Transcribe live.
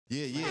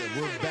Yeah,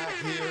 we're back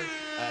here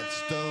at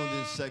Stoned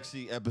and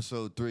Sexy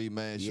episode 3,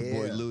 man. It's your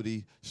boy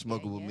Loody.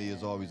 Smoking with me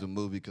is always a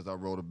movie because I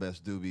roll the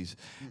best doobies.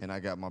 And I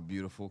got my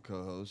beautiful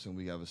co-host, and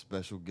we have a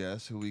special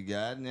guest who we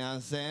got, you know what I'm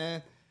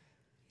saying?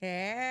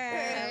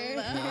 Hey. You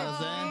know what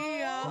I'm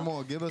saying? Come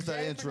on, give us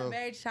that intro.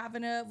 Married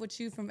chopping up with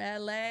you from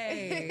LA.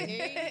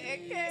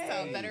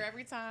 So better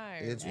every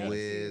time. It's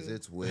Wiz.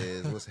 It's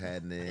Wiz. What's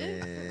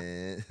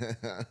happening?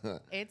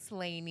 It's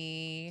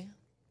Lanie.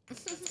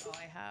 That's all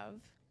I have.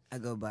 I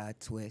go by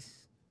Twist,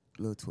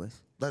 Lil Twist.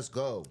 Let's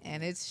go.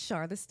 And it's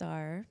Char the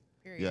Star.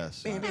 Period.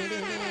 Yes. And we're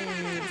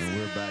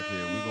back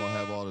here. We're going to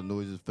have all the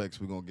noise effects.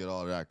 We're going to get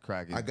all of that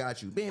cracking. I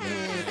got you. My guy got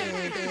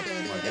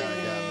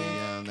me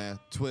down there.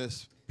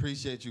 Twist,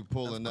 appreciate you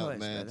pulling up,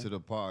 man, to the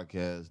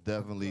podcast.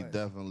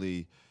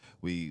 Definitely.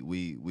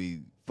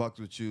 We fucked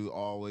with you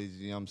always,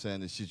 you know what I'm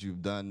saying? The shit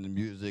you've done in the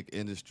music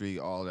industry,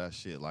 all that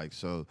shit. Like,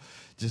 so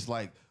just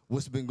like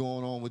what's been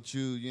going on with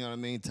you, you know what I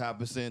mean?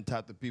 Tap us in,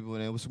 tap the people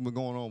in. What's been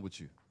going on with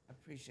you? I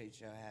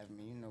appreciate y'all having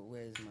me. You know,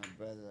 Wiz, my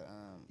brother.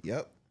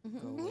 Yep.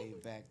 Go way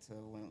back to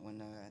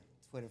when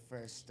Twitter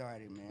first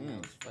started, man. I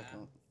was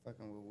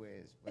fucking with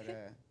Wiz. But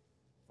as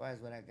far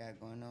as what I got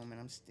going on, man,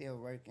 I'm still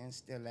working,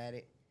 still at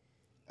it.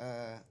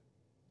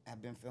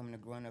 I've been filming a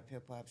grown-up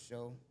hip-hop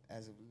show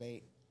as of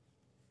late.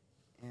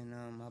 And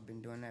I've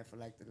been doing that for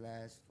like the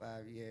last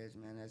 5 years,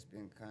 man. That's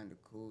been kind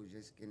of cool,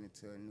 just getting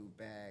into a new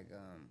bag.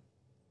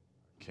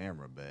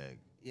 Camera bag.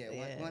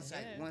 Yeah, once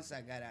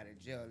I got out of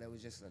jail, there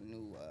was just a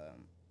new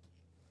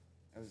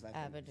it was like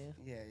avenue.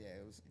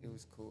 It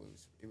was cool.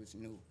 It was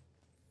new,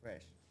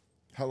 fresh.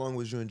 How long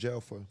was you in jail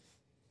for?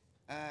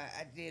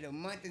 I did a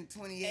month and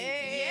 28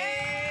 days.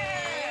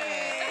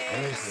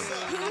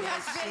 Who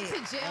has been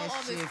to jail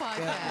on this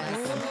podcast?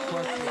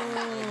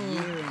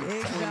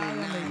 Big dog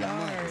in the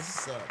yard.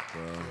 What's up,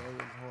 bro?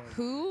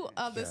 Who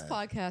on this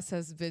podcast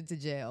has been to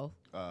jail?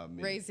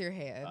 Me. Raise your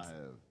hand. I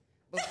have.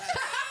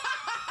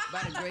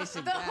 By the grace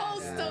of The God.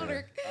 whole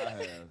stoner. I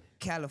have.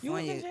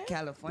 California We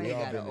got all an been in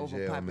jail,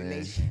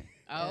 overpopulation.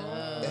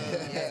 Oh.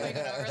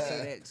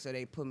 So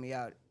they put me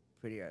out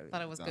pretty early.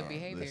 Thought it was good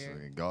behavior.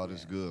 Listen, God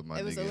is good, my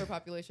It was nigga.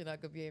 overpopulation, not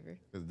good behavior.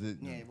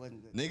 Yeah, it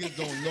wasn't good. Niggas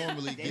don't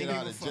normally They get didn't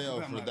out give of a fuck jail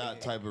about for my that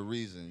bad. type of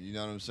reason. You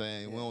know what I'm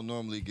saying? We don't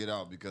normally get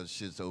out because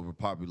shit's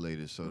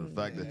overpopulated. So the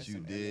fact that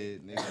you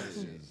did,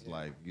 niggas, is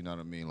like, you know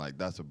what I mean? Like,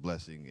 that's a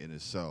blessing in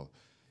itself.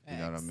 You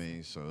know what I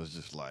mean? So it's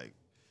just like,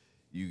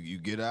 you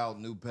get out,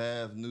 new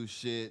path, new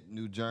shit,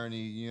 new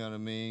journey, you know what I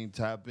mean?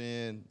 Tap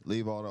in,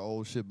 leave all the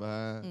old shit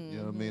behind. You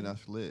know what I mean?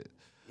 That's lit.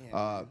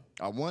 Yeah,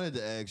 I wanted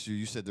to ask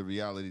you said the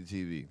reality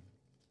TV.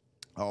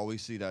 I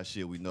always see that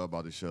shit we know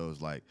about the shows.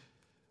 Like,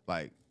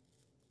 I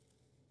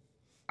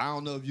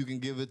don't know if you can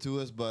give it to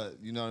us, but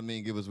you know what I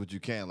mean? Give us what you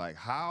can. Like,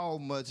 how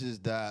much is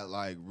that,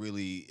 like,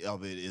 really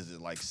of it is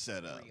it, like,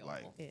 set up? Real.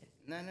 Like, Yeah.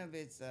 None of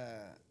it's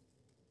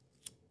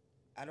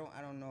I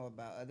don't know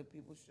about other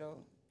people's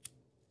show.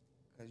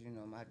 Cause you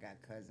know I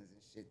got cousins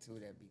and shit too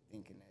that be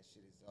thinking that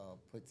shit is all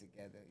put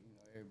together. You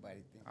know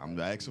everybody think. I'm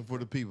asking for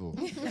the people.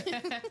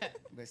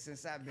 But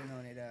since I've been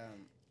on it,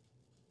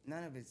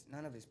 none of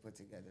it's put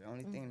together. The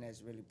only thing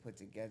that's really put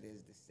together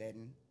is the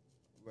setting,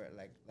 where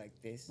like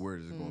this. Where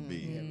is it going to be?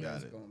 Yeah, where Got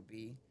it's it. gonna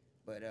be.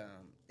 But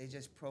they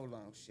just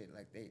prolong shit.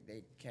 Like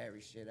they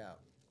carry shit out.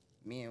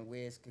 Me and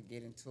Wiz could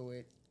get into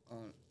it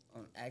on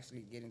on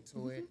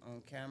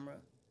camera,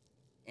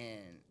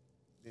 and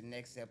the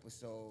next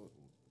episode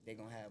they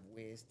gonna have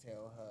Wiz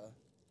tell her,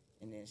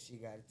 and then she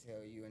gotta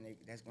tell you, and they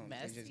just gonna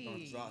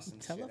draw some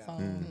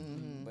Telephone.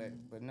 shit out.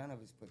 But none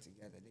of it's put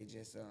together. They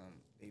just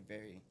they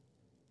very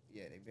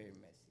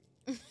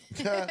messy.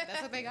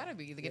 That's what they gotta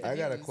be. To get the I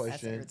got a views.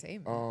 question. That's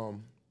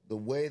entertainment. The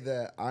way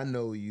that I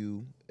know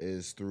you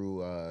is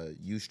through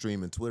you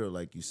streaming Twitter,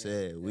 like you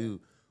said. We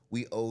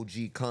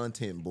OG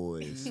content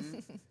boys.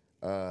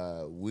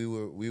 We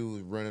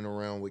was running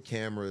around with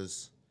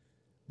cameras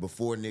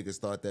before niggas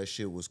thought that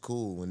shit was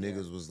cool. When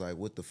niggas was like,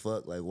 "What the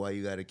fuck? Like, why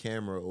you got a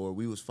camera?" Or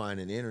we was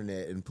finding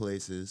internet in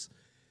places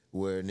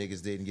where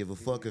niggas didn't give a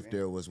fuck if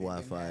there was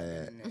Wi-Fi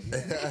at.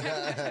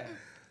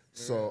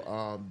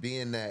 So,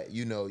 being that,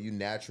 you know, you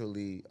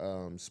naturally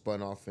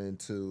spun off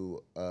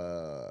into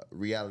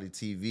reality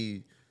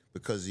TV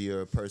because of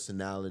your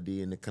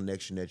personality and the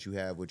connection that you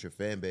have with your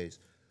fan base,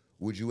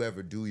 would you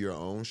ever do your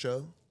own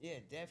show? Yeah,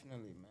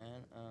 definitely,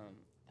 man.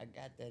 I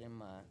got that in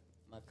my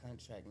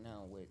contract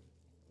now with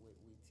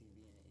WeTV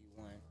and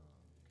E1.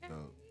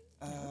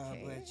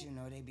 But you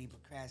know they be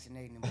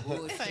procrastinating and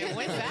bullshit.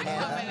 When's that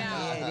coming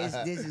out?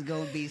 Yeah, this is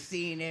gonna be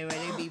seen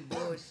everywhere. They be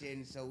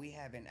bullshitting, so we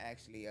haven't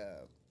actually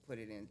put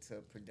it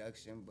into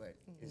production. But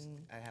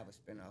I have a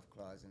spinoff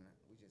clause, and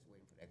we just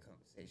waiting for that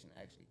conversation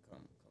to actually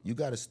come. You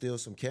gotta steal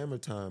some camera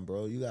time,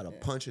 bro. You gotta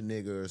punch a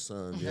nigga or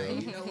something, yo.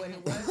 You know what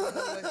it was?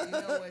 You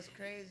know what's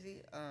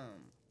crazy?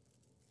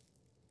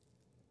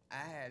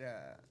 I had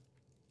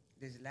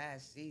this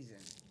last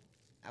season.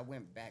 I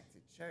went back to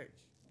church.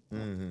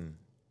 Mm-hmm.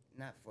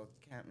 Not for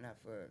camp, not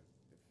for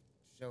the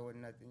show or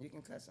nothing. You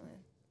can cuss on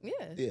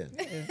here. Yeah. You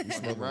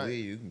smoking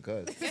weed, you can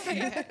cuss.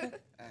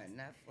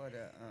 Not for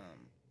the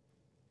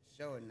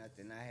show or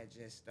nothing. I had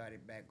just started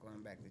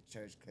going back to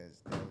church because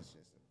that was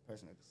just a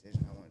personal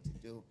decision I wanted to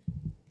do.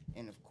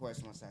 And of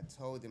course, once I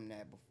told them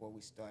that before we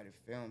started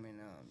filming,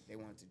 they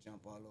wanted to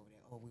jump all over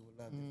that. Oh, we would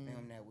love to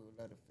film that. We would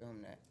love to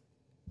film that.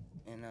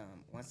 And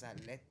once I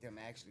let them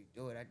actually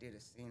do it, I did a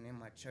scene in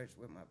my church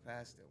with my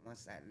pastor.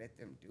 Once I let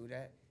them do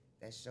that,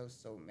 that show's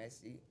so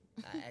messy,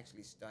 I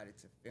actually started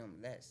to film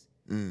less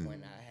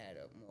when I had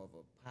a more of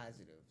a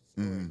positive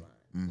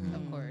storyline.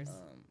 Of course.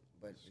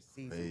 But the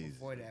season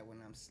before that,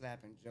 when I'm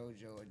slapping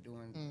JoJo or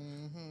doing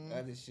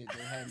other shit,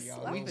 they had me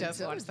all over. We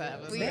just watched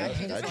that.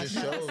 I just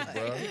showed,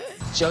 bro.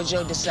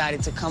 JoJo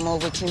decided to come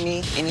over to me,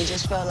 and he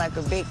just felt like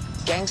a big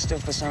gangster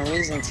for some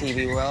reason,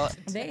 TV world.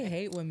 They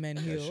hate when men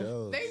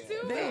heal. They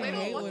do. They They hate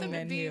don't want when them to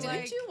men be heal.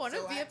 like. Didn't you want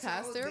to So be I a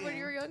pastor told when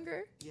you were them-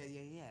 younger? Yeah.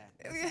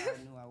 That's how I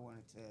knew I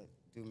wanted to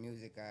do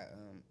music. I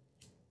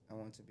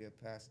wanted to be a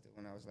pastor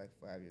when I was like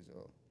 5 years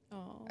old.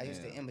 Oh. I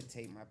used to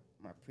imitate my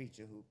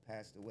preacher who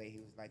passed away. He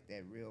was like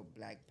that real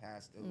black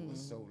pastor who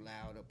was so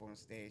loud up on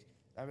stage.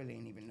 I really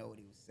didn't even know what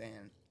he was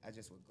saying. I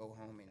just would go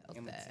home and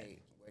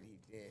imitate what he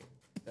did.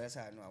 So that's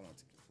how I knew I wanted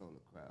to control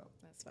the crowd.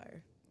 That's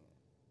fire.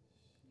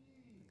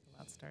 A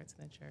lot starts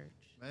in the church.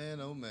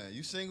 Man, oh man,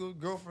 you single,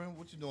 girlfriend?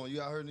 What you doing?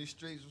 You out here in these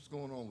streets? What's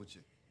going on with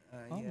you? Oh,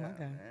 my God.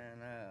 Man,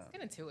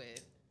 Get into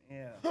it.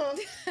 yeah. Let's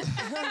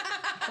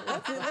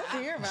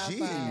hear about some.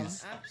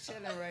 Jeez. I'm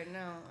chilling right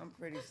now. I'm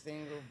pretty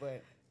single,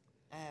 but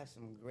I have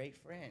some great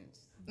friends.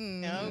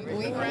 No,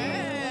 we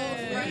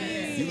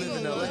friends. You live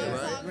in LA,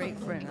 right? Great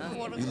friend,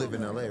 huh? You live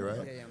in LA, right?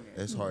 Yeah, I'm here.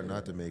 It's hard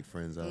not to make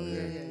friends out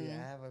Yeah,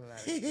 here. I have a lot of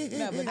friends.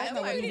 No, but that's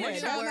not what he We need meant.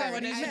 a That's new not word.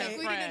 what he I meant. think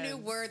we need a new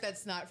Friends. word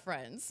that's not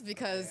friends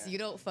because you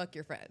don't fuck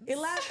your friends. It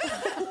lasts.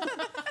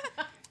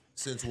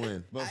 Since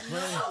when? But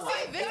friends,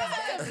 See, this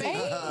is a debate.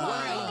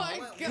 Oh my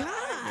god.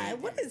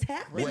 God, what is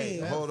happening?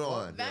 Wait, hold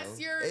on. That's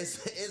your.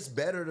 It's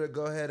better to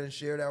go ahead and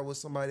share that with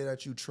somebody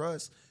that you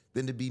trust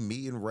than to be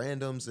meeting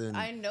randoms and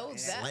I know that.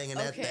 slanging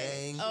that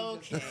thing.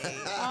 Okay.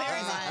 There's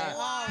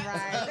All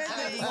right. This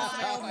is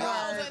wild wrong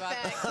word. with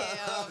that,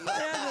 Kim.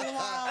 This is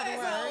wild There's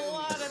word. a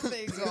lot of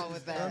things wrong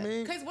with that. I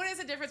mean, Because what is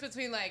the difference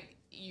between like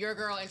your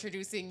girl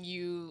introducing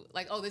you,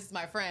 like, oh, this is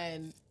my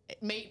friend,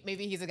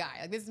 maybe he's a guy,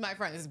 like this is my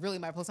friend, this is really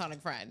my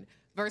platonic friend,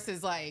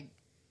 versus like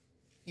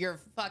you're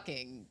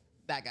fucking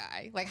that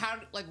guy, like how,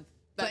 like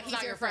that's he's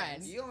not your your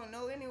friend. You don't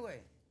know anyway.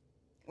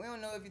 We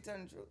don't know if you're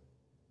telling the truth.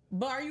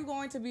 But are you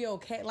going to be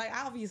okay? Like,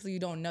 obviously, you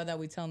don't know that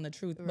we're telling the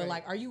truth. But, Right.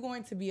 like, are you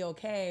going to be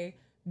okay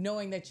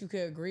knowing that you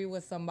could agree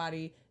with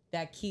somebody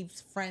that keeps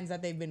friends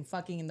that they've been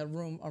fucking in the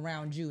room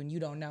around you and you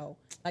don't know?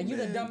 Like, you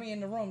the dummy in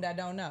the room that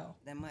don't know.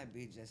 That might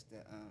be just the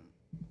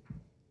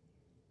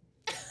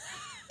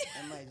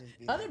that might just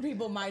be Other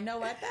people might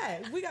know at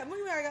that. We got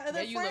other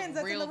Yeah, you look friends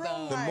that's in the real room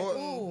dumb. The like, more-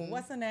 ooh,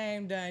 what's the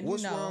name done?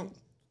 what's you know. wrong?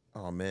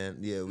 Oh man,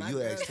 yeah. My You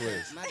girls asked can't-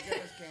 Twist. My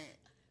girls can't.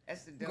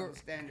 That's the double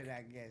standard,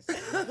 I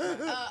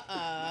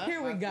guess.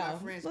 Here we My go.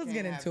 friends Let's can't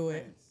get have into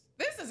it. friends.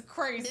 This is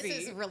crazy.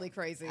 This is really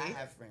crazy. I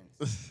have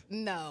friends.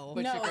 No.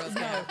 But No, your girls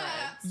no. can't have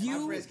friends. My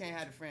You friends can't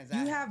have the friends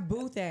I you have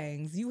boo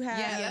things. You have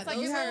Yeah, that's like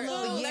you your have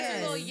little yes. That's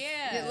a little Yeah,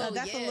 yeah. little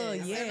that's a little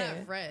yes. yeah. They're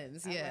not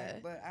friends. All Yeah.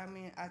 right, but I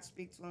mean, I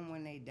speak to them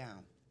when they down.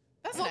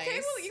 That's Okay,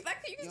 nice. well, you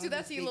can do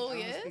that to your little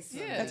yes.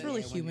 Yeah. That's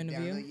really human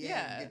of you.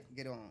 Yeah.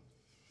 Get on.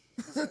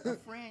 A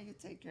friend, you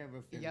take care of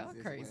her feelings. Y'all as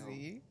well.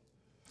 crazy.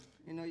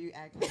 You know, you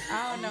act.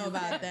 I don't know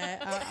about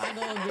that. I'll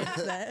go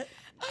against that.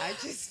 I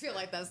just feel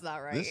like that's not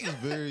right. this is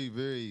very,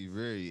 very,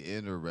 very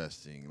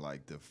interesting.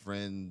 Like the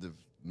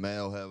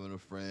male having a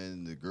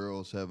friend, the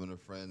girls having a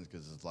friend,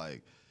 because it's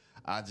like,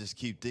 I just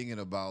keep thinking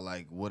about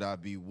like, would I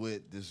be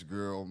with this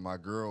girl, my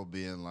girl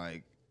being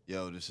like,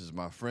 yo, this is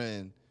my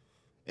friend,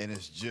 and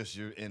it's just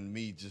and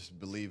me just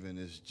believing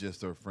it's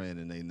just her friend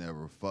and they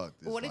never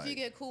fucked. It's What if like, you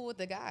get cool with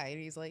the guy and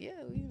he's like, yeah,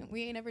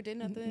 we ain't never did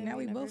nothing. Now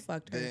we never... both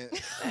fucked her. then we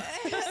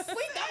know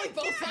we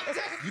both fucked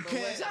her. you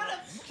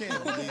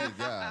can't believe the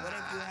guy. What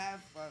if you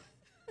have fucked?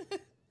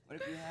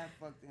 What if you have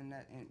fucked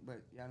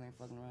but y'all ain't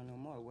fucking around no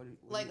more? What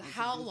Like you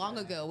how introduce long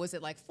her ago? Was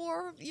it like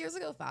 4 years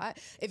ago?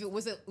 5? If it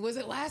was it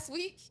last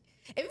week?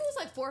 If it was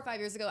like 4 or 5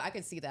 years ago, I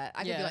could see that. I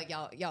could be Yeah. like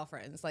y'all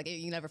friends. Like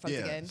you never fucked Yeah,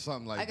 again.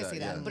 something like I could that, see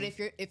that. yeah. But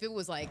if it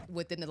was like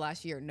within the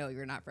last year, no,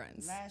 you're not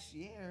friends. Last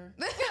year.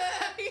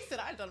 He said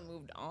I done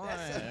moved on.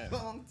 That's a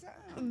long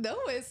time. No,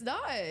 it's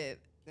not.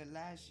 The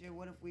last year,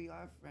 what if we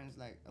are friends?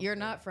 Like You're okay,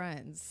 not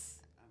friends.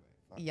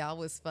 all right, Y'all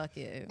was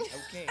fucking. fuck.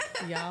 Okay.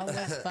 Y'all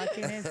was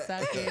fucking and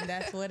sucking.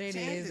 That's what it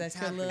Change is. the That's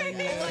your topic. little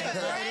yeah.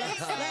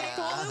 Let's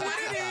call it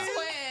what it is.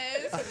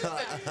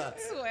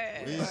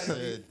 Swear. We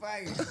said,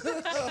 Fight. No,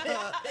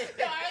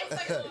 I was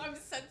like, oh, I'm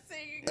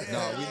sensing.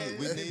 no,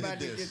 we About needed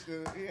to this.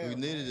 get the- yeah. We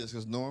needed this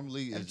because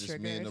normally it's just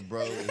me and the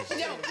triggered. bro.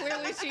 No,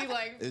 clearly she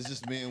like. It's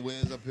just me and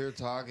Wiz up here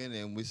talking,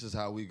 and this is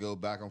how we go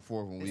back and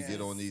forth when we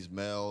get on these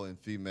male and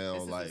female,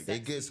 This is like, the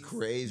It gets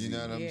crazy. you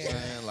know what I'm Yeah.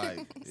 saying?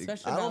 Like,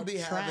 Especially I don't about be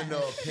having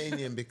trash. no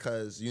opinion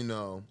because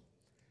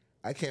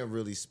I can't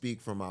really speak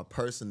from my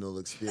personal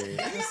experience.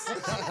 I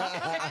feel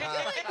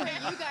like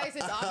for you guys,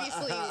 it's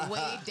obviously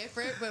way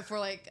different, but for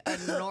like a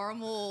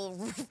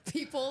normal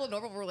people, a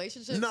normal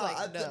relationship, No, like,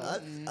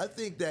 I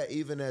think that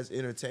even as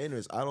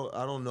entertainers, I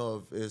don't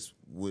know if it's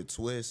with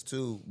Twist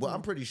too. Well,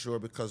 I'm pretty sure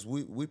because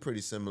we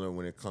pretty similar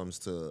when it comes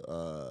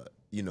to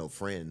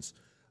friends.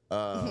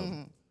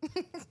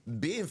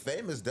 Being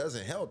famous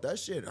doesn't help. That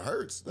shit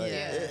hurts. Like,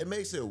 it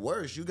makes it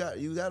worse. You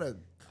gotta.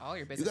 All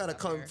your You business. gotta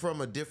come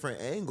from a different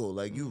angle.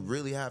 Like you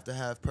really have to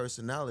have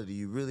personality.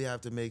 You really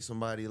have to make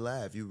somebody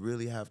laugh. You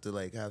really have to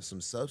like have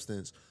some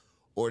substance,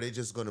 or they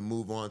just gonna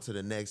move on to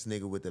the next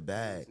nigga with the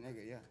bag.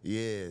 Nigga,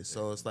 Yeah,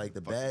 so it's like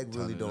the bag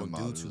really don't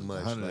do too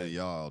much. 100 Like, of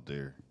y'all out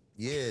there.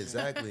 yeah,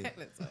 exactly.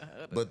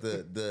 But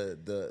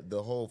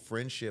the whole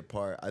friendship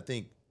part, I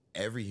think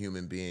every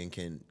human being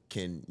can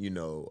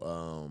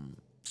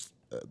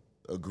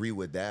agree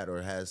with that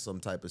or has some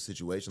type of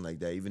situation like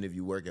that. Even if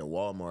you work at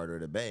Walmart or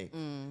the bank,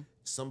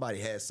 somebody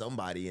had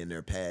somebody in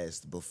their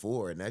past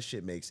before, and that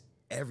shit makes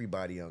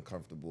everybody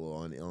uncomfortable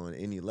on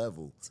any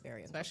level. it's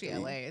very Especially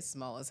LA, it's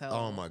small as hell.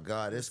 Oh my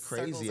God, it's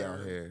crazy Circles out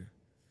are- here.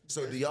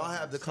 So do y'all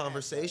have the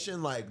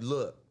conversation like,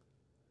 look,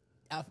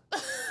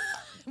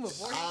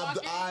 Before you I walk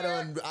in here,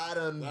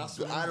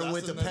 done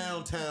went to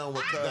Pound Town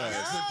with cuz.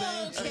 That's the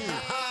thing, too.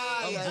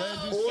 I'm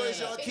glad you Or said is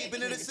y'all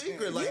keeping it a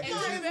secret? Like, You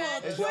might as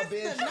well is y'all twist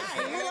being the knife.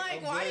 you're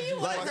like, why do you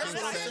want Like, to that's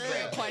what I'm That's a saying.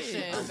 great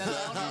question. That I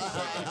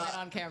don't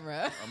on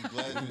camera. I'm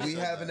glad you we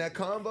said having that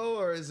combo,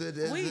 or is it?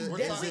 We We're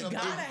definitely talking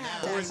gotta about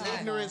have or that. is combo.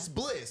 ignorance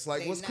bliss?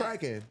 Like, They what's not-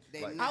 cracking?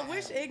 They I not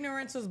wish have-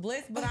 ignorance was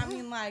bliss, but I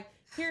mean, like,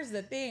 here's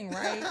the thing,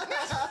 right?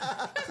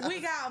 We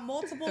got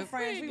multiple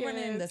friends. We run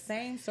in the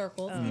same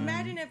circles.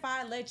 Imagine if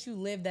I let you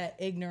live that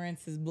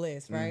ignorance is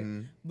bliss, right?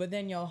 But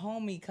then your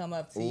homie come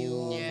up to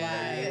you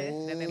and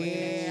was like,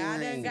 yeah, I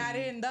done got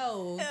in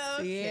those.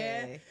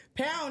 Yeah.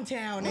 Pound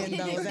Town in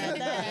those at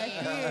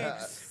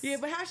that. Yeah,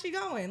 but how's she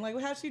going? Like,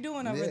 how's she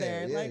doing over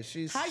there? Like,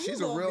 she's how you she's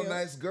a gonna real feel?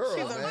 nice girl,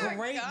 She's man. a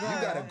great girl. You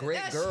got a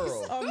great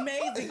girl.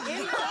 Amazing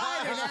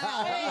inside and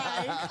out.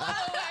 Like,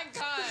 Oh my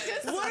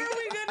god. what are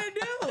we gonna do?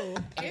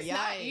 It's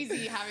not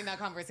easy having that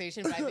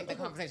conversation, but I think the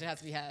conversation has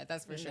to be had.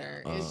 That's for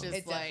sure. It's just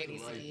It's like,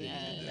 definitely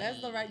That's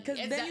the right, because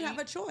It's then that you have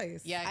you- a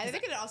choice. yeah. I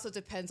think it also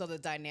depends on the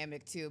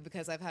dynamic too,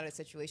 because I've had a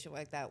situation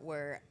like that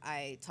where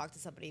I talked to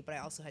somebody, but I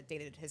also had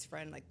dated his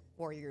friend like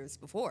 4 years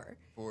before,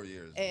 4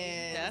 years.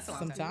 and that's a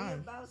long time. Sometime.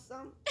 about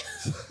something.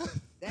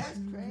 That's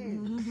crazy.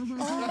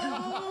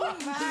 Oh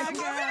my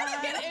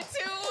God. Get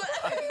into.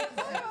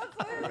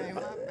 Alright,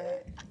 my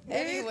bad.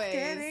 Anyways. It's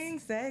getting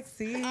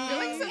sexy. but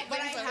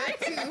I had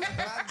to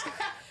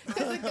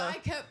because the guy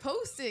kept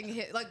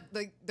posting like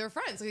they're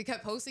friends, so he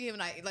kept posting him,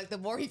 and I like the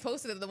more he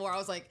posted it, the more I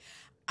was like,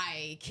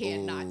 I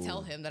cannot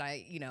tell him that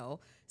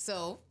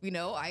so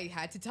I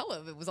had to tell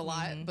him it was a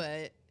lot,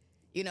 but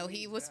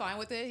he was fine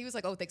with it. He was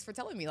like, oh, thanks for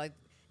telling me. Like,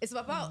 it's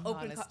about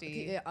open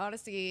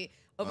honesty,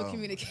 open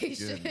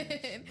communication,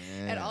 goodness,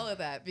 and all of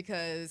that.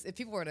 Because if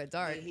people were in the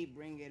dark, Did he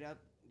bring it up?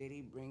 Did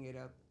he bring it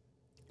up?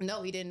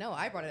 no, he didn't know.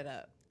 I brought it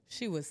up.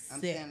 She was I'm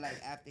sick. saying,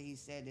 like, after he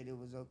said that it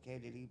was okay,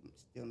 did he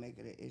still make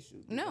it an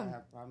issue? Did No. y'all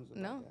have problems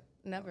about No, that?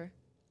 never.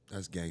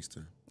 That's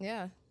gangster.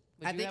 Yeah.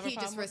 Would I you think have a he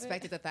just problem with it?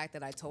 respected the fact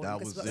that I told That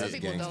him. was Because it. some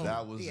people Gangsta. don't.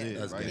 That was yeah. it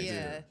That's right gangster.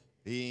 there.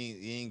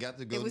 He ain't got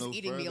to go It was no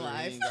eating further. me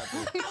alive. He ain't got to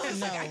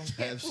No.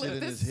 have shit live in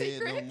this his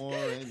head no secret. more.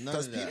 Ain't none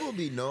Because of that. people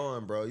be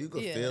knowing, bro. You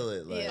can Yeah. feel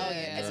it. Like, Yeah. Oh,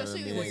 yeah. Especially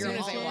You know when what I you're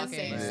mean? all in the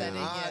same Man, setting.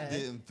 I Yeah.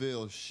 didn't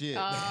feel shit.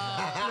 On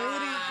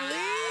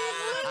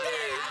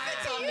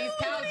these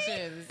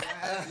couches.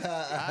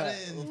 I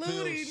didn't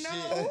Loody, feel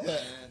no. shit. Man.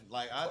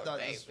 Like I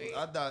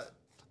thought.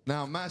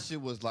 Now my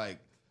shit was like,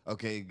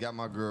 okay, got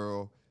my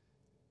girl.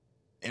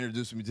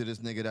 Introduced me to this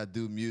nigga that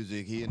do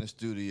music. He in the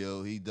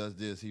studio. He does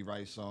this. He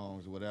writes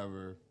songs,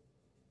 whatever.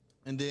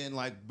 And then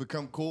like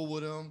become cool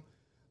with him.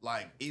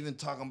 Like even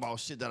talking about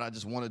shit that I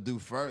just want to do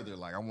further.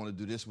 Like I want to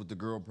do this with the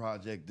girl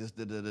project. This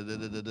da da da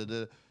da da da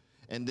da.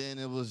 And then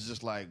it was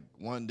just like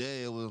one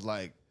day it was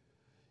like,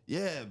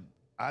 yeah,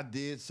 I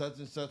did such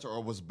and such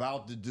or was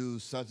about to do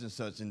such and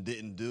such and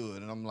didn't do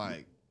it. And I'm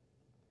like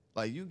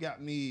you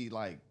got me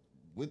like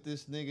with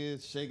this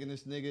nigga, shaking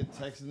this nigga,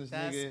 texting this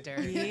That's nigga.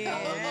 dirty.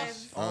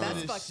 Yes. all That's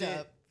this fucked shit.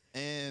 up.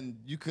 And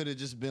you could have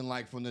just been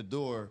like from the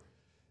door,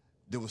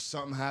 there was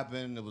something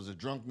happened, there was a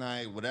drunk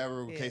night,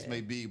 whatever the case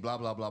may be, blah,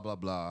 blah, blah, blah,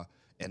 blah.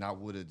 And I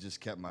would have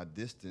just kept my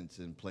distance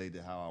and played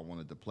it how I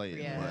wanted to play it.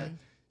 Yeah. But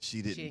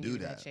she didn't She didn't do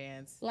give you that.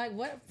 chance. Like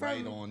what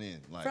Right from on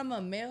in. Like from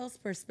a male's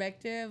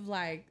perspective,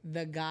 like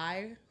the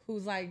guy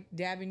who's like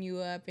dabbing you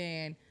up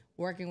and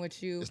working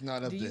with you. It's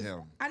not up do to you-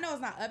 him. I know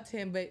it's not up to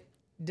him, but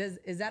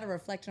is that a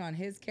reflection on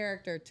his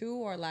character too,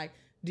 or like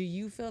do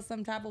you feel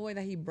some type of way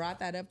that he brought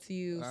that up to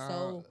you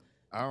so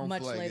I don't much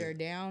feel like later it-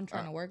 down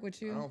trying to work with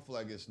I you? don't feel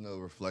like it's no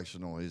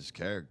reflection on his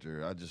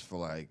character. I just feel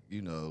like,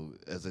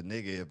 as a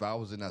nigga, if I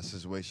was in that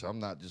situation, I'm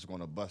not just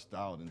gonna bust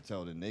out and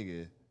tell the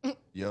nigga,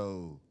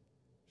 yo,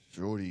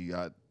 shorty,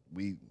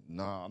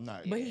 I'm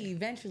not. But he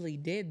eventually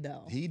did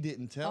though. He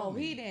didn't tell Oh,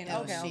 me. he didn't.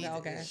 No, Okay, she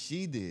okay. did.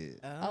 She did.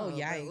 Oh, but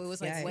yikes, It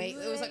was like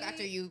yikes. it was like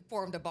after you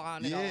formed a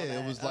bond. And Yeah, all of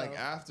that. it was like Oh.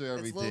 after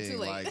It's a little everything, too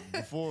late. like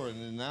before,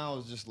 and then now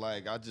it's just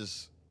like I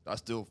just I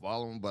still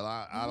follow him, but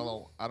I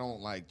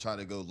don't like try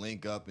to go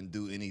link up and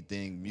do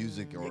anything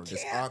music or It's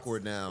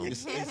awkward now.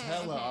 it's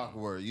hella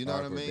awkward. You know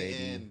what I Awkward, mean?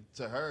 baby. And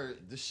to her,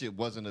 this shit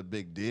wasn't a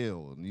big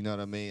deal. You know what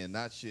I mean? And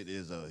that shit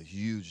is a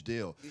huge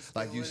deal.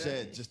 Like you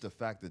said, just the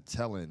fact of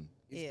telling.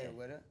 You still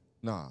with her?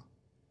 Nah,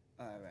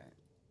 All right.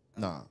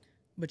 nah.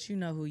 But you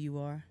know who you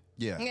are.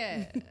 Yeah,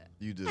 Yeah.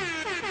 you do.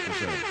 For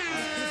sure.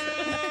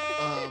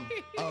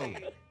 Oh,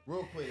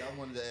 real quick, I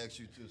wanted to ask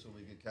you too, so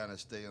we can kind of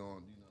stay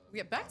on. You know,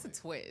 Yeah, back to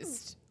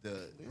Twist.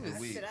 the I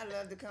weed. said I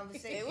love the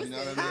conversation. You know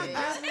what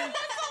I mean?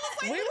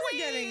 We were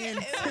getting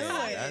into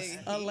That's-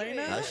 it.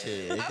 Elena? That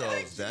shit, it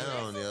goes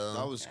down, yo.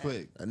 That was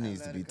quick. That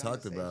needs to be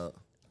talked about.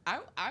 I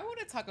want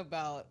to talk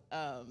about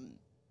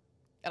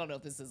I don't know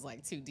if this is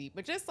like too deep,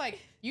 but just like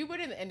you've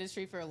been in the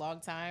industry for a long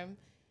time.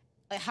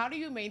 Like, how do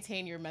you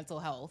maintain your mental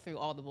health through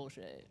all the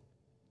bullshit?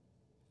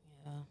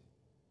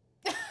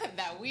 Yeah.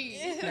 That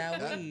weed.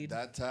 That weed.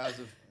 That ties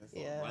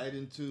Yeah. right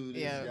into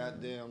this Yeah.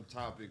 goddamn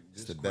topic.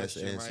 This the best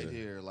question answer. right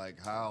here.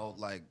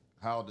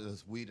 How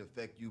does weed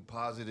affect you?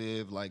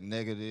 Positive, like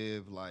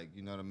negative, like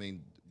you know what I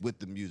mean, with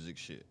the music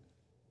shit.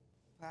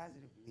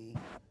 Positively,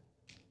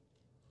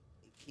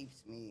 it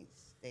keeps me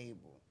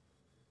stable.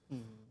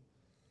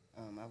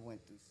 I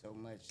went through so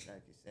much.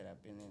 Like I said,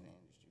 I've been in the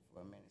industry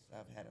for a minute, so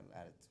I've had a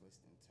lot of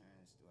twists and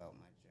turns throughout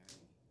my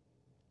journey.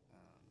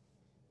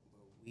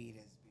 But weed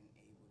has been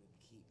able to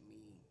keep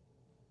me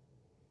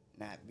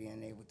not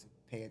being able to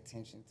pay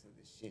attention to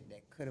the shit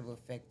that could have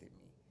affected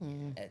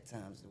me at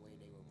times, the way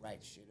they would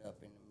write shit up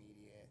in the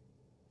media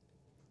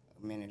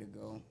a minute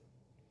ago.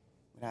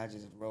 But I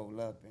just roll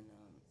up and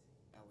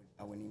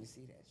I wouldn't even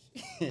see that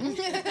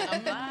shit.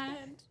 I'm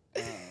blind.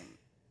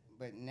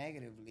 But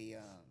negatively,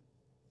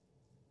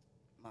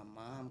 my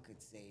mom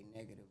could say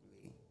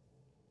negatively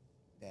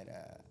that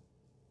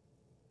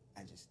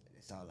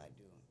that's all I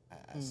do.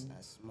 I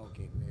smoke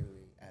it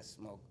literally. I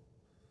smoke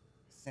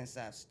since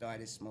I've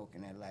started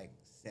smoking at like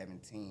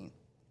 17.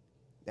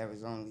 There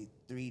was only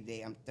 3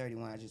 days. I'm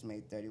 31. I just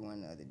made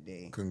 31 the other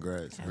day.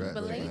 Congrats. That's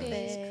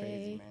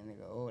crazy, man.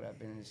 Nigga old. I've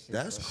been in this shit.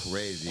 That's for-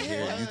 crazy.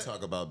 Hearing you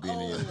talk about being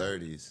in your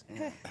 30s.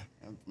 I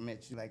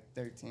met you like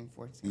 13,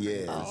 14. Yeah,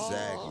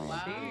 exactly.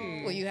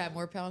 Wow. Well, you had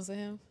more pounds than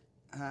him?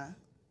 Huh?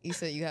 You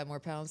said you had more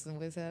pounds than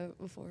Wiz had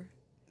before?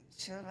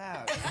 Chill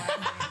out.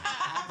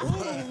 I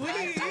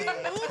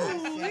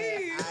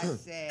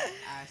said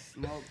I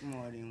smoke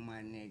more than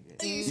my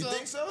niggas. You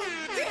think so? Where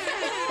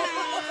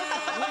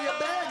your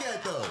bag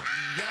at though?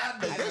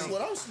 God, that's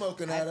what I'm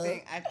smoking out of.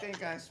 I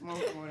think I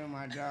smoke more than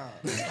my dog.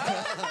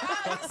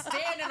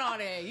 Standing on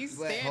it. You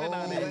standing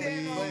on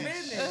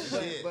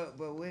it.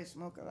 But we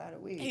smoke a lot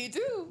of weed. He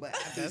do. But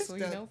That's what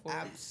you know for.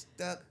 I'm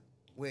stuck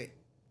with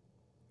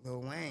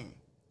Lil Wayne.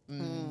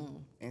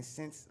 And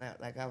since,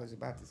 like I was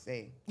about to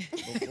say,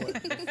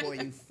 before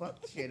you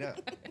fucked shit up,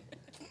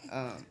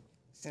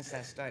 since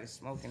I started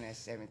smoking at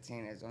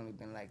 17, it's only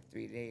been like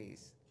 3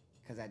 days,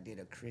 because I did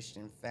a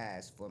Christian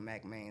fast for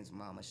Mac Main's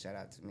mama. Shout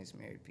out to Miss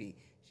Mary P.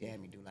 She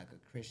had me do like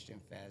a Christian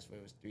fast where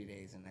it was 3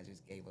 days, and I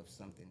just gave up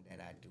something that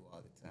I do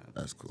all the time.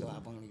 That's cool. So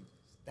I've only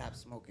stopped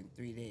smoking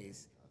 3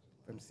 days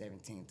from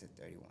 17 to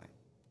 31.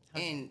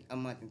 And a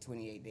month and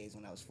 28 days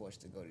when I was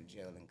forced to go to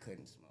jail and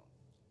couldn't smoke.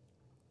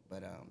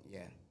 But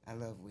yeah, I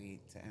love weed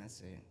to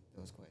answer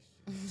those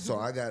questions. So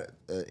I got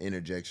an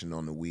interjection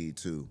on the weed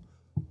too.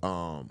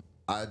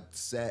 I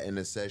sat in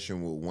a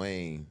session with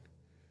Wayne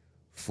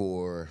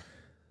for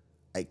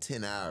like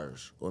 10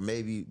 hours or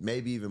maybe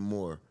even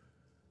more,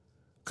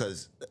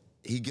 because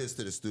he gets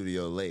to the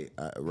studio late,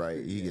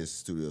 right? He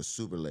gets to the studio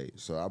super late.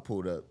 So I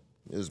pulled up,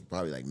 it was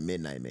probably like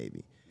midnight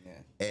maybe.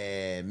 Yeah.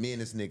 And me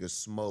and this nigga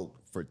smoked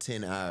for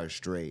 10 hours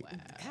straight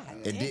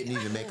and didn't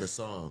even make a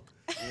song.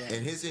 Yeah.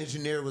 And his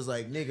engineer was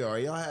like, nigga, are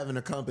y'all having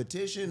a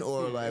competition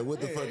or like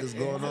what the fuck is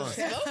going on?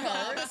 And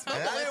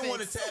I didn't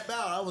want to tap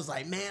out. I was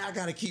like, man, I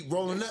gotta keep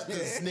rolling up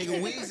because nigga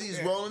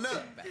Weezy's rolling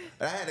up.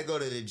 And I had to go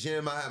to the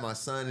gym. I had my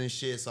son and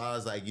shit, so I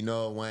was like, you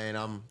know, Wayne,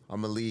 I'm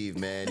gonna leave,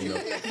 man. You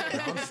know,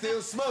 I'm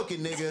still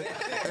smoking, nigga.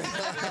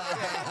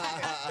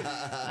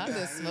 I'm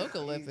the Smoke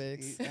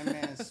Olympics. That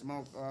man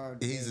smoke all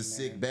day. He's a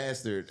sick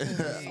bastard.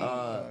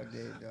 All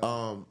day,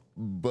 dog.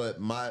 But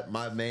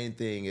my main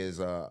thing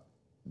is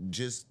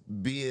just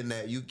being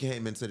that you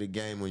came into the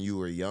game when you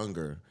were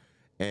younger,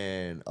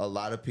 and a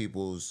lot of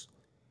people's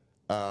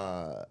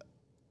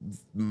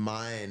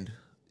mind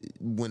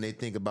when they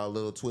think about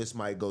Lil Twist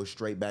might go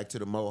straight back to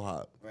the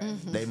Mohawk. Right.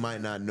 They might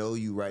not know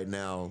you right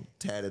now,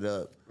 tatted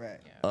up, Right.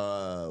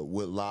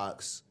 with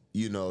locks.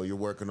 You know, you're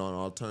working on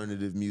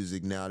alternative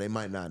music now. They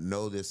might not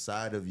know this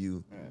side of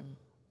you.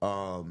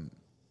 Right.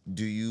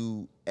 Do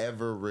you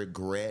ever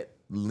regret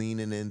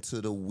leaning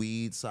into the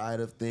weed side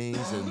of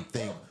things and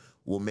think,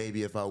 well,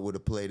 maybe if I would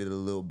have played it a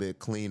little bit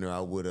cleaner, I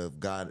would have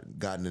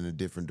gotten in a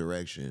different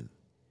direction?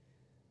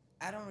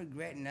 I don't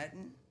regret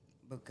nothing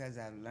because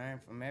I've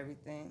learned from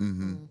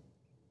everything.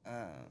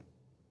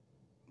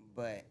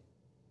 But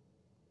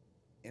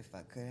if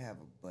I could have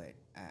a but,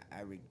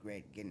 I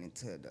regret getting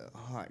into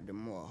the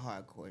more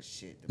hardcore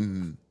shit,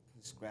 the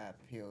prescribed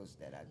pills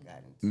that I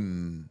got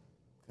into.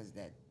 Because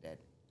that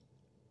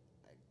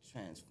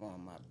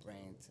transform my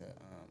brain to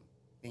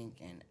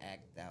think and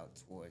act out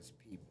towards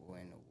people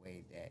in a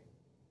way that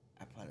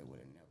I probably would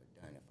have never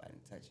done if I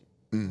didn't touch it.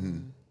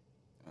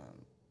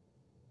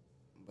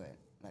 But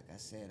like I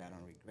said, I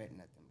don't regret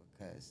nothing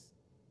because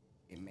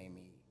it made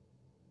me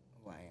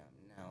who I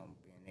am now.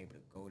 Being able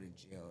to go to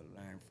jail,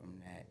 learn from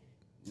that,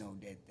 know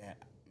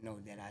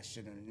that I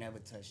should have never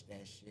touched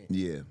that shit.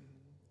 Yeah.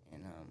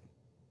 And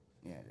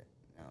now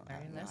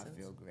I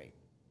feel great.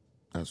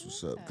 That's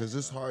what's up. Because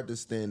it's hard to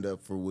stand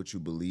up for what you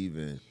believe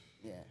in.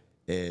 Yeah.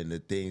 And the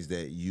things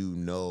that you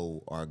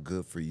know are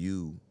good for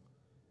you.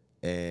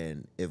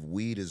 And if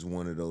weed is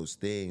one of those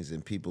things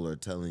and people are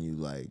telling you,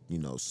 like, you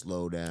know,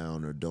 slow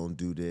down or don't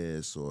do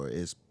this or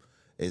it's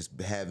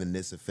having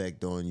this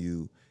effect on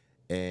you,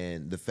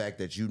 and the fact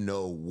that you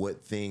know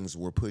what things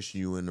were pushing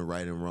you in the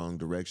right and wrong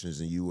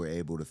directions and you were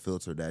able to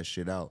filter that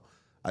shit out,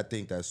 I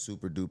think that's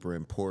super duper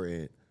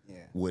important.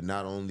 Yeah. With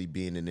not only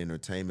being in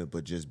entertainment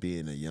but just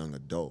being a young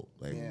adult.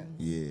 Like,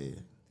 yeah,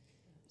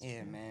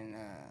 man.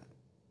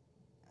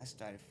 I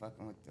started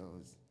fucking with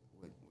those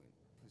with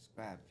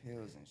prescribed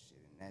pills and shit,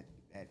 and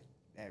that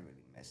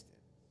really messed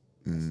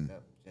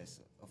up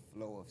just a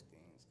flow of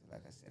things. 'Cause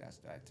like I said, I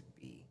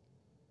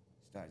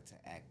started to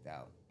act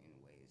out in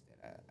ways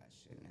that I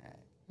shouldn't have.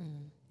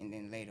 And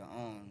then later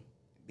on,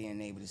 being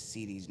able to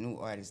see these new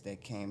artists that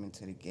came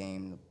into the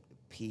game, the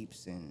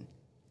Peeps and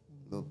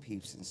Lil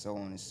Peeps and so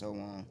on and so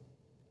on,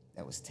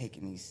 that was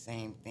taking these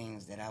same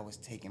things that I was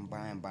taking,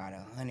 buying by the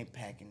 100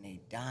 pack, and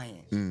they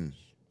dying. And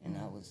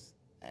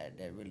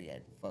that really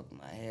had fucked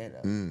my head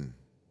up.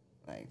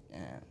 Like,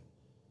 damn,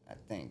 I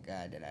thank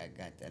God that I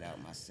got that out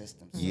of my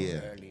system so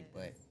early,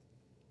 but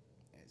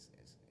it's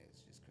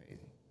just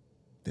crazy.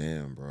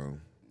 Damn, bro.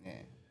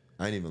 Yeah.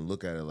 I didn't even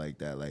look at it like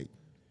that. Like,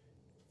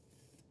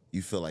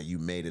 you feel like you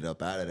made it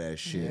up out of that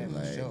shit. Yeah,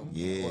 like, for sure.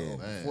 yeah.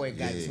 Before it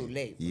got too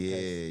late.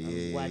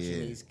 I'm watching yeah.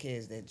 these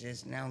kids that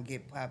just now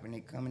get popping. They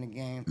come in the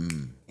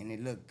game and they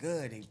look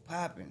good. They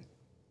popping.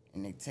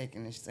 And they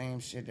taking the same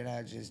shit that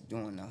I just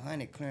doing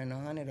 100, clearing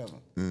 100 of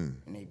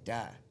them. And they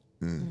die.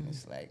 And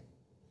it's like,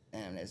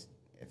 damn, if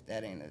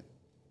that ain't an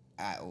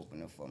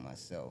eye-opener for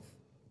myself,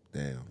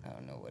 Damn. I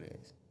don't know what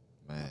is.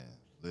 Man,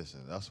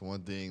 listen, that's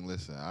one thing.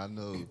 Listen, I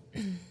know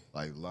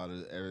like a lot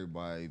of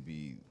everybody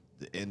be,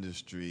 the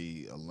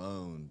industry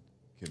alone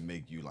can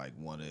make you like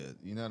want to,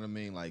 you know what I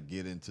mean? Like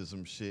get into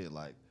some shit.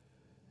 Like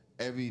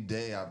every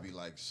day I be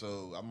like,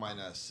 so I might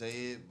not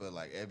say it, but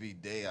like every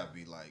day I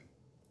be like,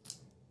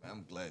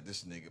 I'm glad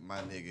this nigga,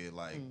 my nigga,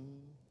 like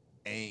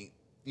ain't,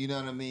 you know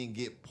what I mean,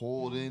 get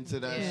pulled into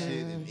that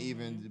shit and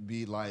even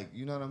be like,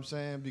 you know what I'm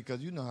saying?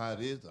 Because you know how it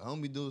is. The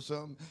homie do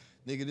something,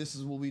 nigga, this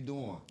is what we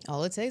doing.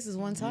 All it takes is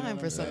one time You know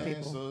for what some I'm saying?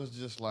 people. So it's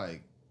just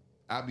like,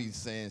 I be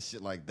saying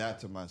shit like that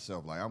to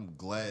myself. Like, I'm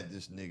glad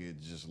this nigga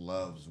just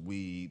loves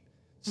weed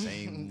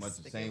same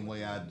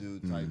way I do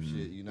type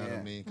shit. You know what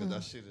I mean? Because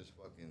that shit is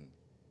fucking,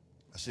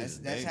 that shit is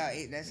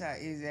dangerous. That's how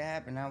easy it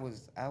happened. I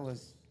was I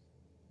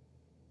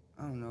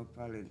don't know,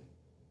 probably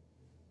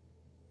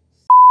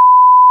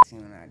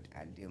when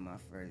I did my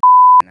first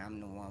and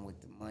I'm the one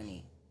with the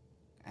money.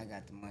 I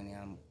got the money,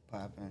 I'm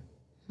popping.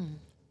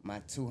 My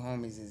two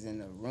homies is in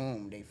the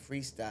room, they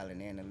freestyling.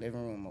 They're in the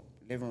living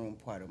room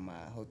part of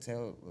my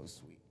hotel little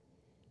suite.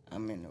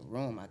 I'm in the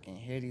room, I can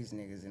hear these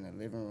niggas in the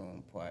living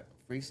room part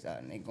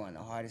freestyling. They going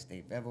the hardest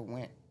they've ever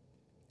went.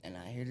 And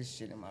I hear this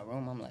shit in my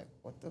room, I'm like,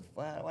 what the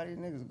fuck? Why these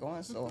niggas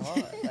going so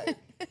hard? Like,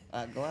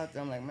 I go out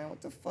there, I'm like, man,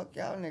 what the fuck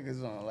y'all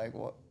niggas on? Like,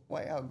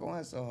 why y'all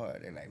going so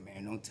hard? They're like,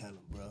 man, don't tell them,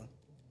 bro.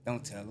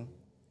 Don't tell them.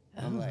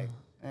 I'm like,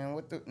 man,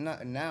 what the?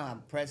 Now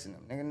I'm pressing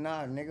them. Nigga,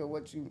 nah, nigga,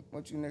 what you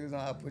niggas on?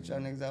 I'll put y'all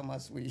niggas out my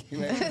suite.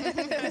 Like,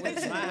 what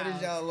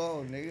is y'all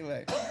on, nigga?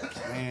 Like,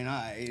 man, all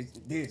right, it's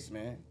this,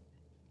 man.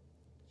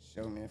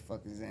 Show me a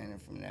fucking Xan,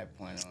 and from that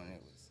point on,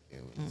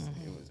 it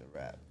was a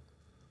wrap.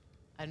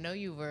 I know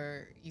you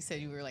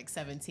said you were like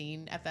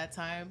 17 at that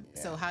time.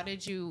 Yeah. So how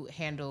did you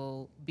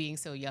handle being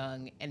so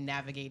young and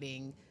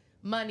navigating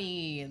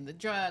money and the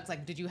drugs?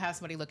 Like, did you have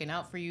somebody looking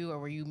out for you, or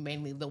were you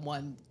mainly the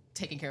one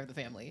taking care of the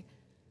family?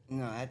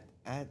 No, I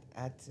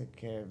took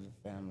care of the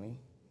family.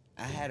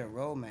 I had a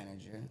road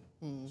manager.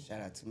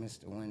 Shout out to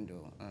Mr.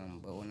 Wendell.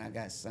 But when I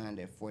got signed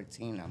at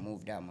 14, I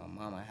moved out my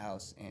mama's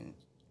house and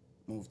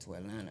moved to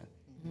Atlanta.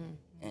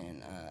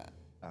 And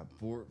At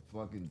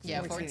 14.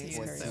 Yeah,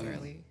 14 so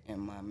early.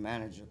 And my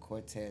manager,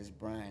 Cortez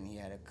Bryan, he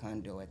had a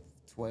condo at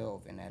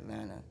 12 in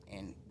Atlanta,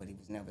 but he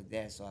was never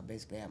there, so I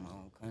basically had my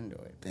own condo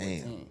at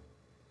 14.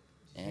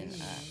 Damn.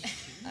 And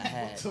I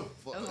had.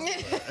 What the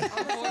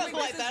fuck?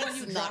 Like, that's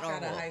when you not dropped out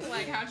of normal. high school.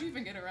 Like, how'd you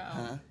even get around?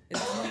 Huh? Is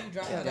this when you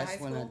dropped out of high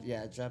school?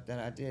 I dropped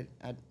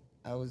out.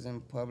 I was in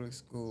public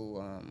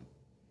school.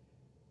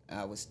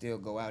 I would still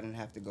go out and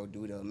have to go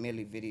do the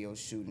Millie video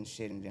shoot and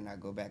shit, and then I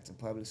go back to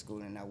public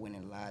school, and I went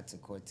and lied to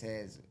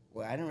Cortez.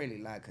 Well, I didn't really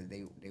lie because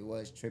they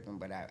was tripping,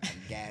 but I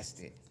gassed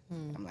it.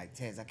 I'm like,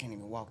 Tez, I can't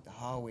even walk the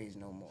hallways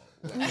no more.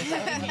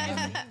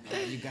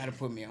 You got to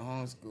put me in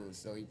homeschool.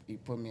 So he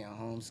put me in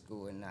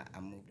homeschool, and I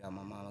moved out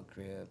my mama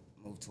crib,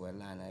 moved to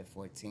Atlanta at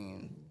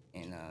 14,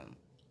 and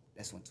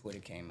that's when Twitter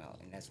came out,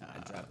 and that's when I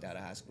dropped out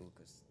of high school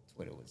because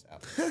Twitter was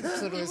out.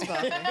 Twitter was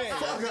popping.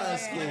 Fuck high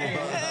school.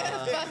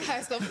 Fuck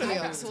high school for me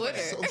on Twitter.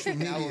 Social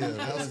media.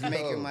 I was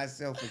making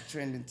myself a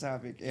trending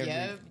topic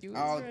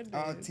all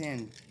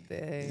 10.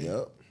 Dang.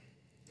 Yep.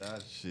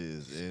 That shit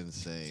is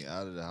insane.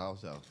 Out of the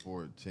house at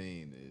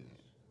 14 is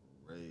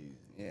crazy.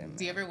 Yeah, man.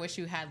 Do you ever wish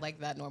you had like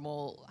that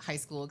normal high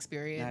school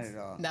experience? Not at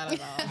all. Not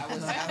at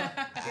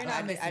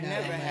all. I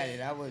never had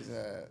it. I was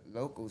a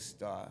local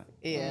star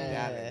in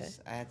Yeah. Dallas.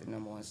 I had the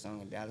 #1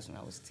 song in Dallas when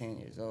I was 10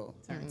 years old.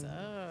 Turns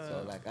out.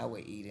 So like I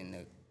would eat in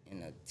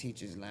the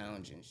teacher's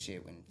lounge and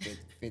shit when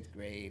fifth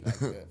grade. Like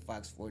the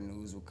Fox 4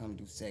 News would come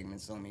do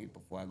segments on me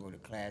before I go to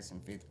class in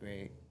 5th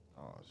grade.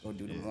 Go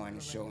do the morning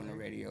show on the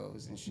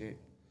radios and shit.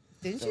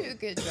 Didn't you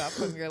get dropped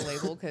from your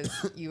label because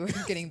you were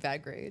getting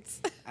bad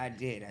grades? I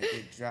did.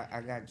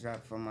 I got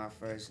dropped from my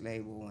first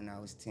label when I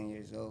was 10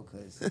 years old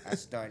because I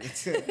started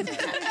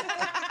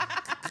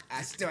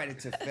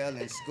to fail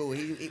in school.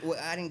 Well,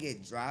 I didn't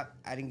get dropped.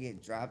 I didn't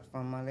get dropped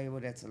from my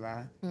label. That's a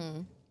lie.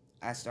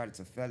 I started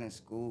to fail in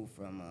school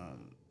from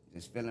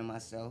just feeling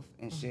myself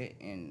and shit.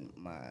 And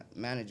my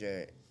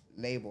manager,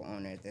 label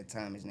owner at that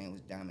time, his name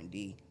was Diamond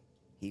D.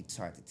 He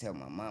started to tell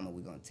my mama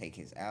we're gonna take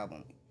his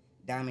album.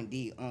 Diamond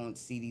D owned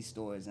CD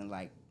stores and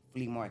like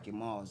flea market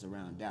malls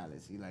around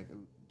Dallas. He like a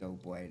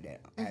dope boy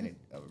that had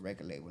a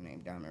record label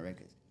named Diamond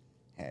Records.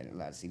 Had a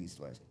lot of CD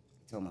stores.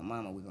 He told my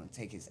mama we're gonna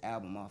take his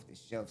album off the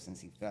shelf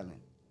since he fell in.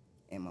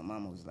 And my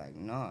mama was like,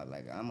 "No,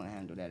 like I'm gonna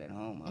handle that at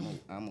home.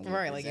 I'm gonna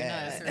Right, whip like his you're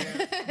ass.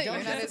 not.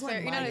 You're not his fair.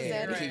 You're not his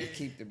daddy.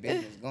 Keep the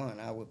business going.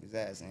 I whip his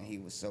ass." And he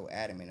was so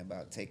adamant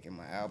about taking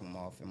my album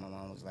off. And my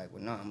mom was like,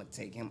 "Well, no, I'm gonna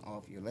take him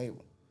off your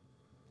label."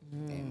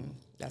 And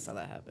That's how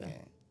that happened.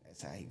 yeah,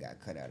 that's how he got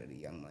cut out of the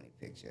Young Money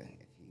picture.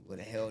 If he would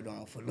have held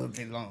on for a little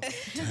bit longer.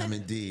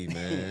 Diamond D,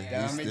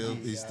 man.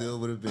 He still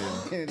would have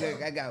been.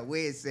 Look, I got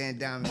Wiz saying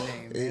Diamond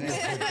name,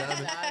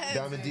 man.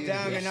 Diamond D.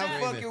 Diamond,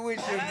 I'm fucking with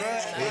you, bro.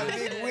 I'm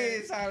big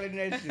Wiz hollering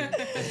at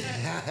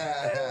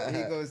you.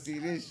 He gonna see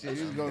this shit.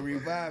 He's gonna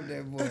revive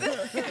that boy.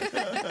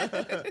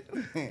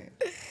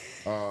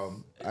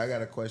 I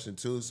got a question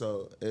too.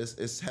 So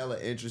it's hella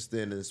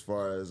interesting as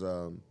far as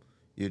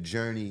your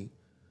journey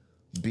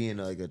being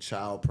like a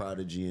child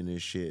prodigy and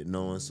this shit,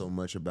 knowing so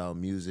much about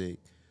music.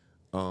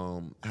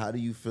 How do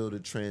you feel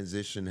the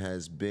transition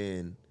has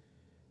been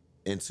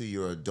into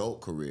your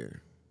adult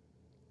career?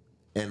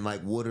 And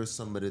like, what are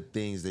some of the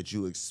things that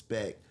you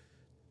expect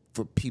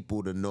for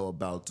people to know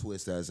about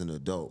Twist as an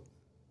adult?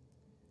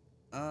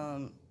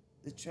 The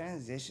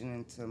transition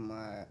into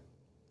my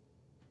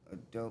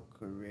adult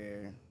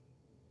career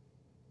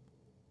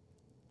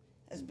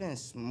has been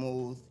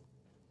smooth,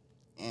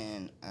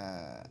 and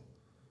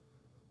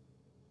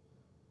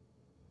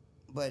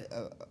but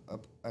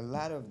a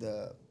lot of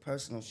the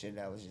personal shit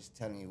I was just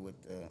telling you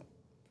with the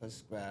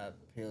prescribed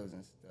pills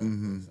and stuff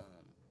was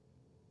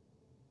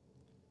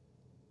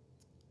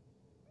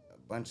a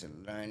bunch of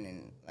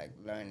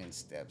learning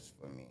steps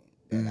for me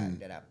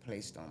that I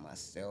placed on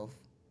myself.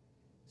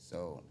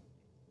 So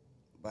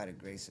by the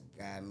grace of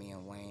God, me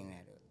and Wayne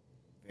had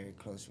a very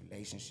close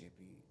relationship.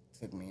 He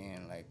took me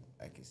in like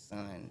his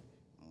son.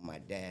 My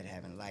dad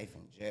having life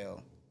in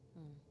jail,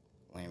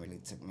 Wayne really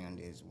took me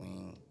under his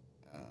wing.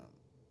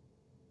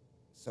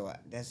 So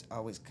that's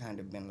always kind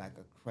of been like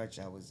a crutch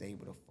I was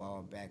able to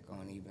fall back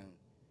on, even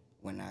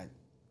when I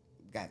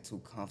got too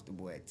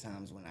comfortable at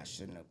times when I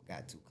shouldn't have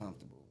got too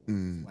comfortable.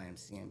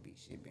 YMCMB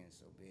shit being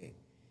so big.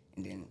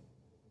 And then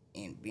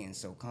in being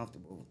so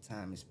comfortable,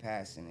 time is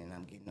passing and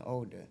I'm getting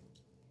older.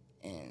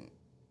 And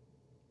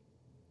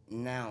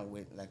now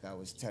with, like I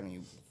was telling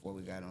you before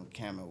we got on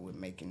camera, we're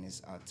making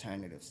this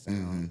alternative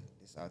sound.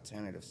 This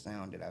alternative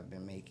sound that I've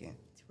been making.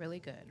 It's really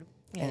good.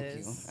 Thank It you.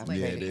 is. I Like,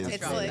 played it is. I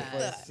It's played like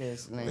it for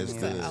Sis, Lanie, It's and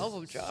good.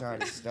 Album drop.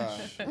 Charlie Star.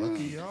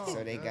 Lucky y'all.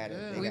 So they got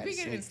it. We've been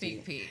getting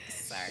sneak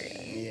peeks.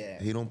 Sorry.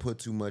 Yeah. He don't put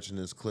too much in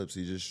his clips.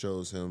 He just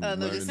shows him no,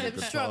 learning just the him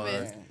guitar.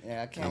 strumming.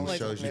 Yeah, I can't He wait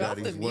shows to you play. that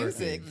Drop he's the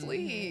music, working. It would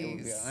be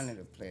please. an honor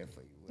to play it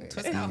for you. Wiz.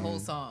 Twist got whole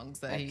songs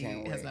that I he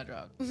can't has wait. not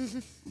dropped.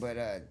 But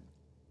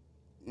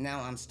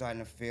now I'm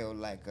starting to feel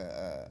like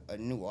a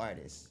new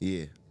artist.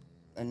 Yeah.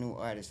 A new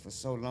artist. For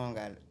so long,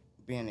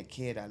 being a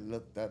kid, I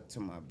looked up to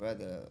my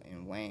brother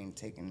and Wayne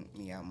taking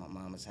me out my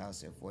mama's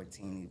house at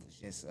 14. He was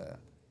just a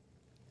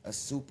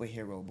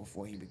superhero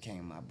before he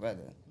became my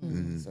brother.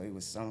 So he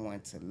was someone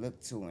to look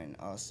to, and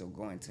also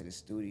going to the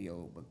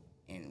studio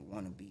and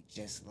want to be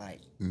just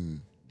like,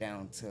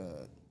 down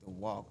to the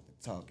walk, the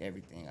talk,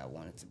 everything I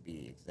wanted to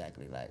be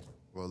exactly like.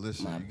 Well,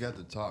 listen, you got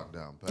the talk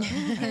down, Pat.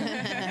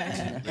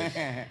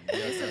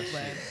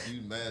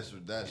 You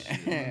mastered that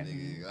shit, my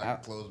nigga. I can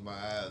close my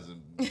eyes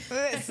and.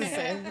 It's the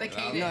same. The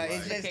cadence. No,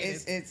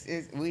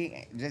 it's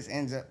we just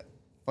ends up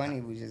funny.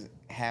 We just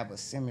have a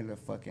similar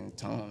fucking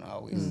tone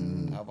always.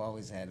 I've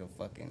always had a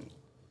fucking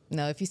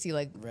No, if you see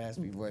like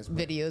raspy voice.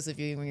 videos of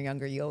you when you're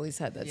younger, you always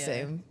had that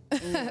same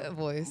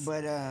voice.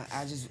 But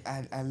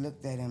I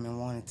looked at him and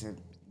wanted to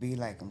be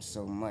like him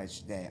so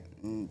much that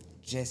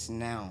just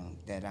now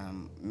that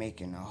I'm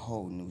making a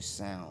whole new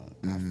sound,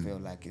 I feel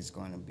like it's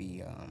going to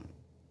be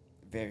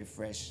very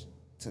fresh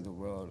to the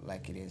world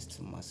like it is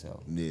to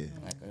myself. Yeah.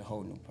 Like a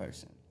whole new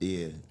person.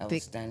 Yeah. I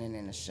was standing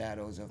in the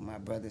shadows of my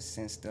brother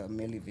since the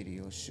Millie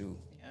video shoot.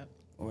 Yep.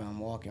 Where I'm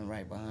walking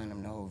right behind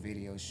him the whole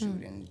video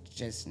shoot. And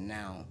just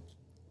now,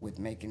 with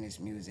making this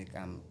music,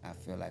 I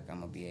feel like I'm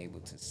gonna be able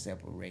to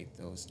separate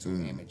those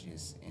two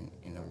images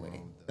in a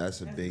way.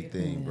 That's a big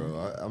thing,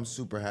 bro. I'm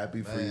super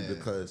happy for you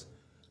because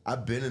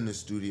I've been in the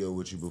studio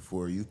with you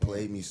before. You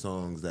played me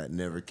songs that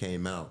never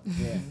came out.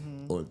 Yeah.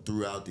 Or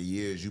throughout the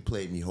years, you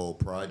played me whole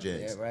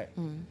projects. Yeah, right.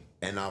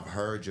 And I've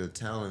heard your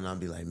talent, and I'll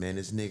be like, man,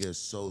 this nigga is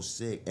so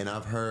sick. And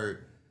I've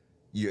heard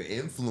your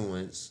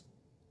influence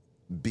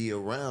be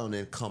around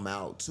and come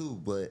out too.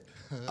 But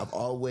I've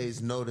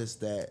always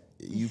noticed that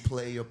you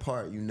play your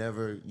part. You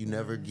never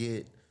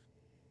get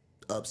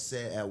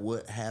upset at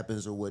what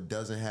happens or what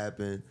doesn't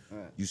happen.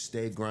 Right. You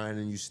stay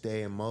grinding, you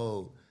stay in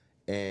mode.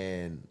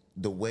 And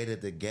the way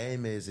that the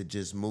game is, it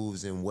just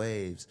moves in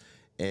waves.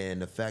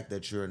 And the fact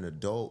that you're an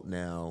adult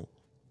now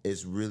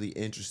is really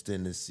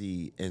interesting to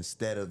see.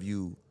 Instead of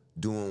you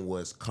doing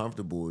what's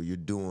comfortable, you're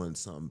doing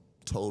something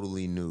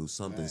totally new,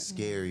 something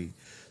scary,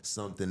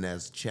 something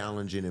that's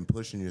challenging and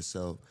pushing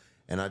yourself.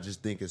 And I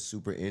just think it's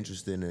super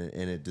interesting,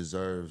 and it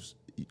deserves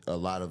a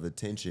lot of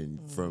attention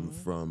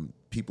from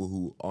people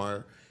who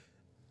are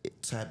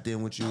tapped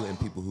in with you and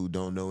people who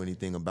don't know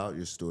anything about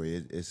your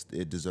story.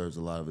 It deserves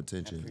a lot of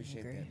attention. I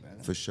appreciate that,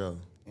 brother. For sure.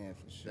 Yeah,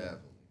 for sure.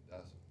 Definitely.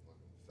 That's a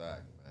fucking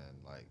fact, man.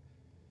 Like,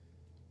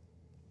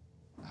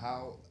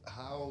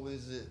 how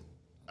is it?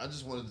 I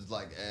just wanted to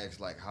like ask,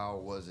 like, how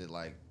was it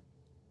like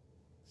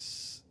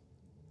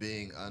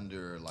being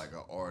under like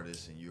an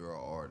artist and you're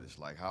an artist?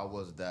 Like, how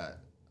was that?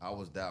 How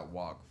was that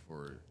walk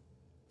for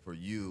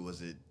you?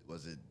 Was it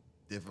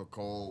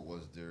difficult?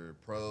 Was there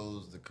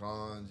pros, the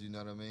cons? You know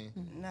what I mean?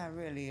 Not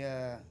really.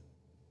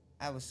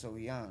 I was so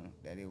young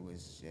that it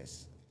was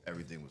just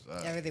Everything was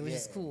up. Everything was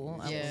just cool.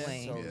 I Yeah. was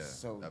lame.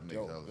 so that makes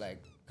dope. sense.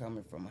 Like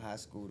coming from high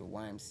school to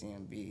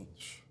YMCMB,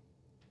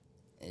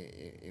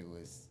 it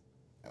was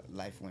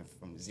life went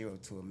from 0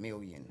 to a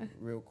million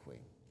real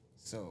quick.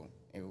 So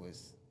it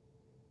was,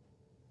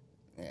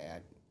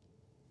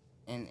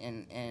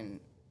 and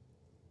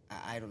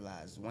I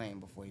idolized Wayne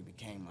before he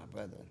became my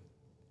brother.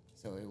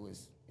 So it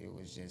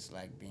was just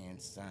like being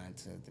signed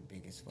to the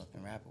biggest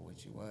fucking rapper,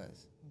 which he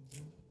was.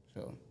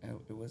 So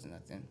it was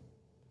nothing.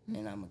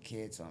 And I'm a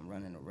kid, so I'm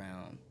running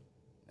around.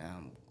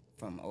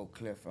 From Oak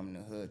Cliff, from the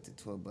hood to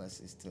tour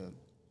buses to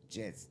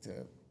jets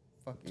to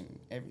fucking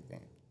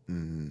everything.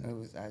 It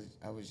was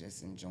I was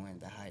just enjoying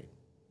the hype.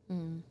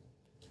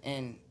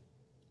 And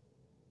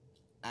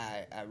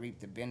I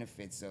reaped the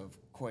benefits of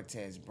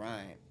Cortez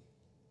Bryant,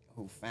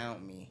 who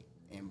found me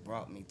and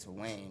brought me to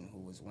Wayne, who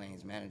was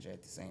Wayne's manager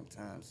at the same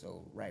time.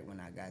 So right when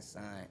I got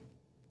signed,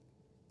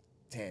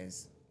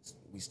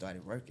 we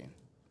started working.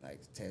 Like,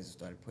 Tez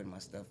started putting my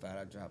stuff out.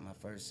 I dropped my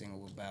first single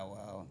with Bow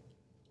Wow.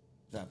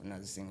 Dropped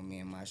another single, me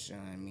and my son,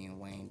 me and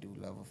Wayne do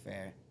Love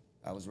Affair.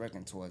 I was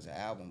working towards an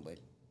album, but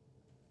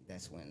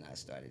that's when I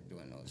started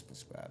doing those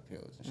prescribed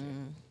pills and shit.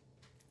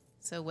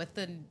 So with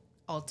the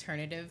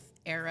alternative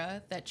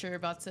era that you're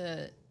about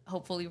to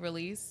hopefully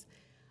release,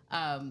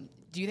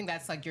 do you think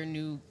that's like your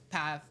new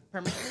path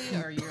permanently,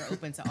 or you're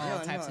open to all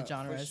types of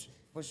genres?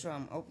 For sure,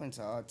 I'm open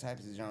to all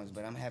types of genres,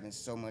 but I'm having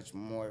so much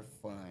more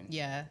fun.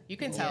 Yeah, you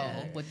can tell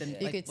with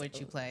the what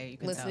you play. You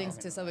can Listening tell.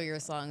 to some of your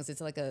songs,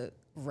 it's like a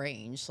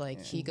range.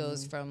 Like he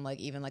goes from like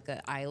even like an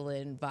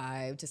island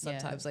vibe to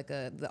sometimes like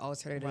the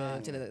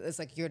alternative to the. It's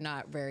like you're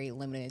not very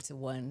limited to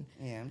one.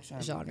 Yeah, I'm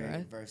trying genre. to be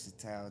very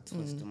versatile,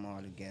 twist them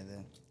all together.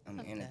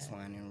 I'm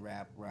intertwining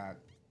rap, rock,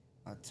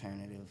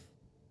 alternative,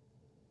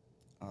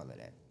 all of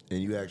that.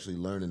 And you actually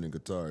learning the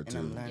guitar And too.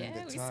 I'm learning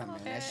Yeah, we guitar, saw man.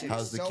 That that. shit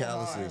How's is the so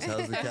calluses? hard.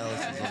 How's the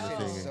calluses on the That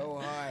shit is finger?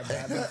 so hard, bro.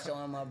 I've been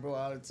showing my bro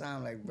all the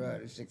time, like, bro,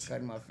 this shit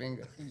cutting my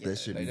finger. That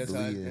shit be Like,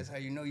 bleeding. that's how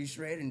you know you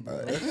shredding,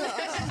 bro.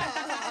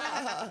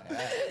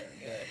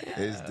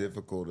 It's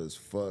difficult as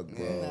fuck,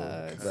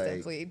 bro. It's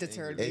definitely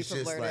deterred me it's from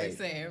just learning. like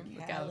Same.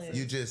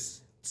 you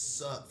just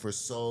suck for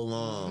so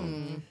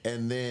long,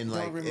 and then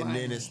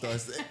it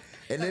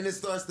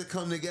starts to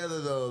come together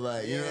though.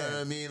 Like you know what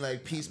I mean?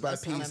 Like piece by I'm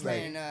piece,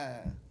 playing,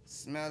 like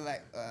smell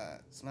like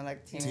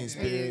Teen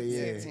Spirit,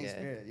 yeah. Teen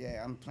Spirit,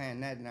 yeah. I'm playing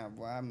that now,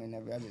 boy. I mean,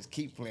 I just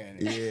keep playing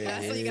it. yeah.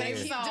 So you gotta yeah.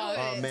 keep doing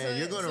Oh it. man, so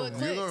you're it gonna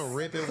clicks.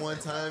 rip it one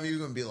time. You're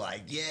gonna be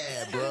like, yeah,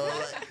 bro.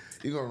 Like,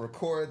 you're gonna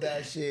record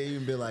that shit. You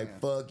can be like,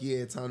 fuck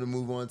yeah, time to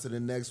move on to the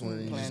next one.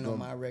 And you just Playing on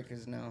gonna, my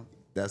records now.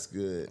 that's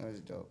good. That was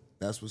dope.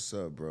 That's what's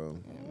up, bro.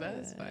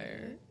 That's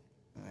fire.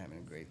 I'm having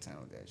a great time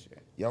with that shit.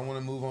 Y'all want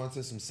to move on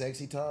to some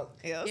sexy talk?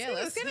 Yeah,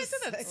 Let's get into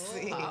the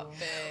sexy. topic.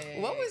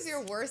 What was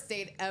your worst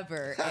date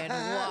ever and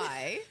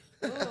why?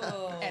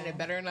 And it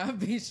better not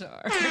be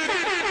Char.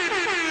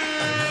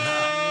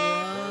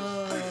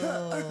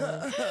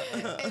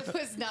 It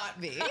was not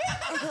me.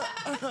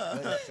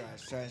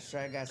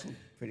 Try got some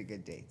pretty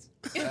good dates.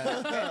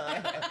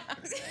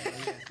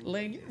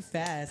 Lane, you're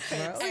fast,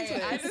 bro.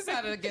 Hey, I just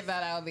had to get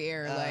that out of the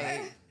air.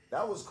 Like,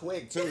 That was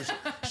quick too.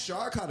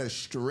 Char kind of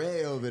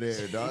stray over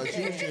there, dog.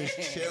 She was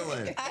just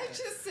chilling. I'm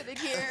just sitting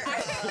here.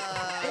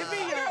 It be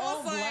your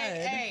own blood.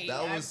 Hey,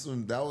 That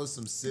was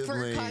some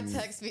sibling. For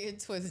context, me and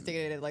Twist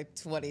dated in like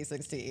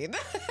 2016.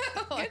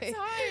 Like, good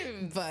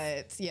times.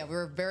 But yeah, we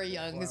were very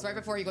young. It was right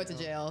before you went to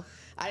jail.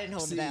 I didn't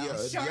hold See, it down.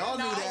 y'all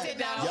knew I did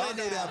not that. Y'all hold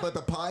knew it that, down. but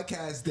the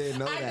podcast didn't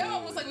know I that. know.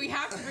 It was like we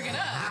have to bring it up.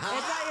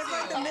 It's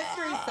like the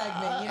mystery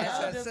segment, you know? That's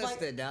her Just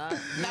sister, like, dog.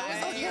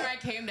 That was the year I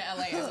came to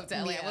LA. I moved to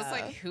LA. I was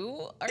like,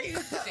 who are you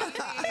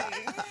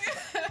dating?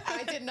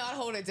 I did not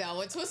hold it down.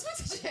 When Twist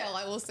went to jail,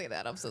 I will say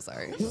that. I'm so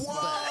sorry. Whoa!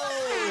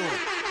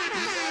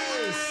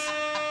 Yes!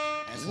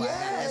 That's why I got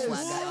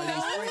all That these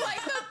was friends.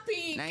 like the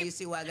peak. Now you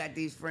see why I got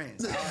these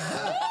friends.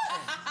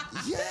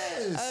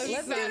 Yes!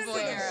 let's Bad get boy into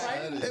the era.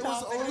 writing It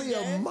was topic only a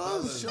again.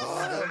 month, Char.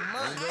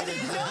 I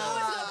didn't know.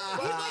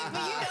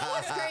 But you know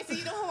what's crazy?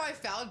 You know how I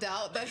found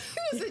out that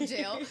he was in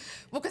jail?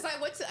 Because I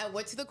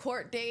went to the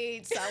court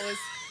dates. I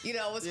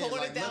was,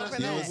 holding it down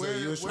for that.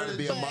 You was trying to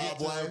be a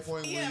mob wife.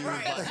 Yeah,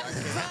 right.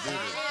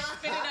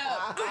 Spin it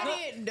up. I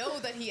didn't know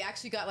that he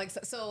actually got like.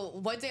 So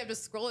one day I'm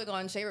just scrolling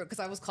on Shade Room because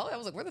I was calling. I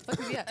was like, "Where the fuck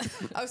is he at?"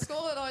 I was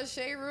scrolling on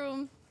Shade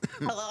Room.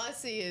 All I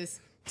see is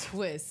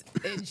Twist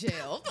in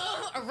jail,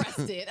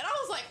 arrested, and I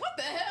was like, "What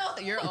the hell?"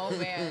 Your old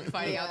man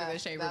finding out that the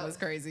shade room that- was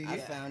crazy. I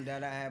found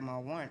out I had my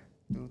warrant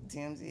through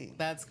TMZ.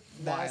 That's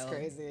That's wild.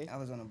 crazy. I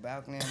was on a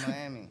balcony in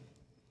Miami,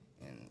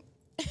 and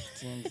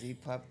TMZ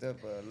popped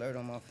up an alert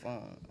on my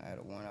phone. I had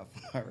a warrant out for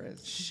my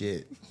arrest.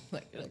 Shit.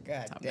 Like,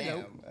 God time to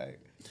damn. go. I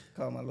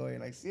called my lawyer,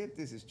 like, see if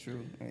this is true.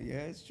 Like,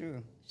 yeah, it's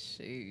true.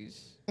 Sheesh.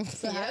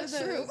 So Yeah,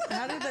 true.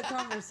 how did the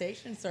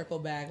conversation circle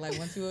back? Like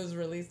once he was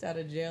released out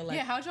of jail, like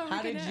Yeah, how'd y'all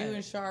how did reconnect? you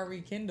and Char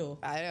rekindle?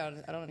 I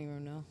don't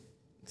even know,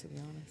 to be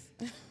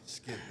honest.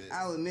 Skip it.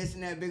 I was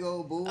missing that big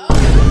old boob. Oh,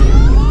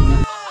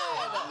 No.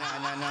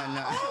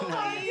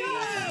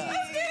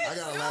 I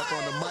gotta laugh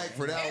on the mic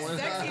for that one.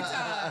 Sexy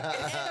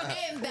time.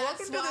 and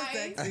that's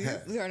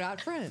why we're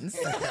not friends.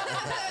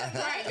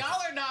 Right,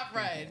 y'all are not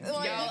friends.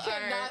 Like, Y'all you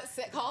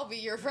cannot call me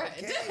your friend.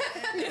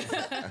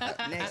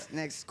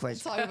 Next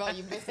question. Talking about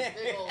you missing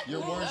big old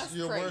Your boob, worst, that's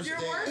your crazy. worst Your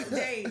date. worst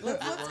date.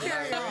 Let's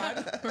carry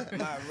on.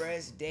 My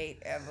worst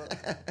date ever.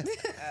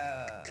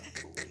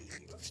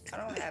 I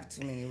don't have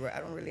too many. I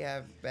don't really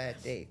have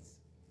bad dates.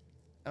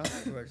 I don't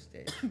have worst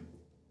dates.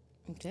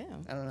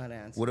 Damn. I don't know how to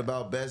answer. What that.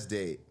 about best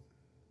date?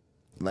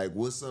 Like,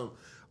 what's some?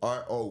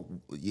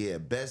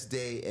 Best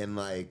date and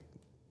like,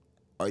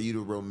 are you the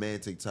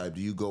romantic type?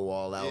 Do you go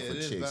all out Yeah, for it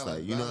is chicks? valid.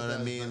 Like, you know what I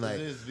Valid- mean? it Like,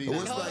 is vegan.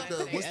 what's No, like the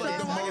I- what's like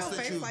the Why your most that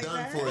face you've like done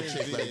that? for a It's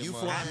chick? Like, you vegan,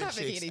 flying I'm not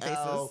making chicks any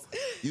out,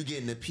 faces. you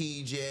getting the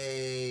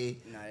PJ,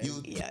 Nah, you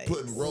yikes.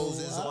 putting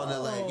roses on it,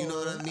 like, you know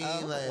what I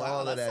mean? Like wow, all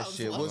of that that sounds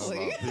shit. What's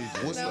lovely.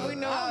 what's Now the- we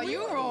know how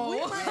you roll. We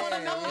might want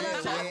to know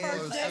about your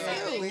first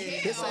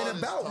date. This ain't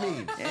about me.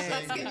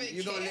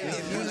 You gonna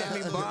if you let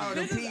me borrow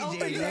the PJ,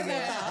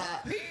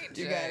 nigga,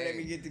 you gotta let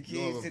me get the You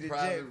keys have to a the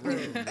private jet.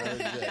 room. Private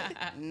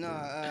jet.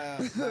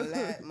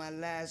 No, my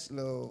last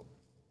little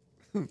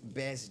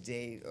best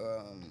date,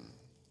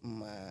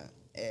 my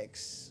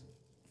ex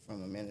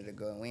from a minute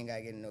ago, and we ain't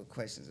gotta get no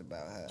questions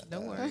about her.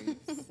 Don't worry.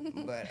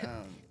 But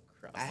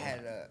I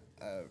had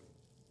a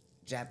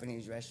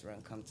Japanese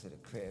restaurant come to the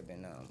crib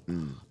and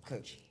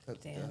cook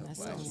Damn, the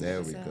that's hibachi. so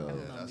There we nice. go.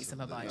 Love me some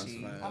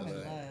hibachi. I'm in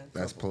love.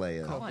 That's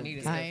player. All I need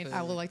is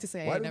I would like to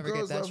say Why I do never get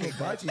girls that love treatment.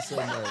 hibachi so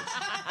much?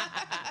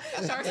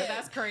 Char said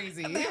that's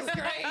crazy. That's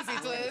crazy,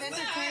 Twist.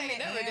 Entertainment I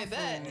never and did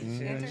that.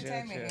 food.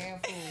 Entertainment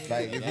and food.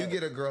 Like, if you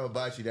get a girl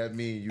hibachi, that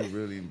means you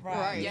really.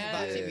 Right. Yeah.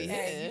 Hibachi be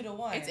Hey, hitting. you the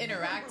one. It's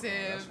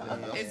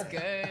interactive. It's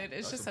good.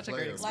 It's just That's such a a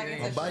great player.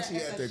 experience. Hibachi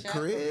at the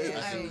crib?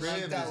 I The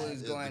crib thought is- we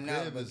was the going crib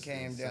out, but is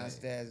came insane.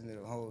 downstairs and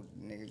the whole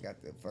nigga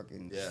got the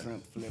fucking Yeah.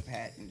 shrimp flip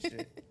hat and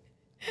shit.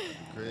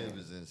 Crib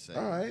is insane.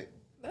 All right.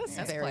 That's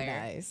That's very player.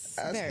 nice.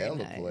 That's very hella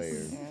nice. player. Yeah,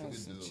 it You was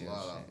can some do a chill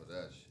lot shit. off of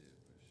that shit,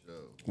 for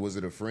sure. Was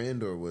it a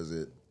friend or was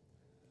it?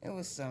 It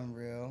was something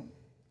real.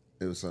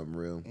 It was something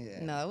real.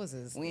 Yeah. No, it was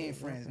his. We ain't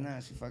friends now.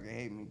 She fucking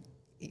hate me.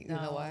 You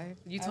know why?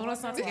 You told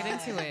us not to get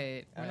into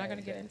it. We're not Alright, going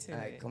to get into All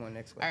right, it. come on,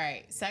 next All one.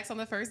 right. Sex on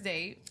the first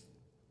date,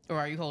 or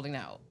are you holding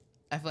out?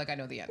 I feel like I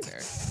know the answer.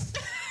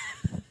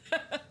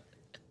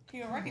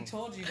 He already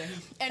told you that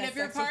he. And had if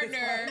your sex with his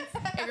partner,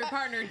 friends. if your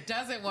partner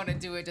doesn't want to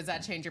do it, does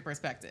that change your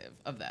perspective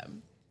of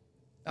them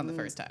on the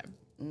first time?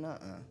 Nuh-uh.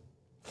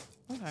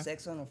 Okay.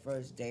 Sex on the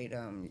first date,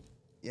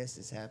 yes,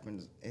 this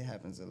happens. It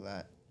happens a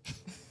lot.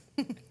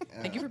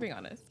 Thank you for being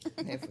honest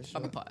Yeah, for sure.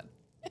 on the pod.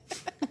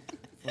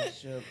 For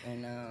sure.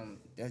 And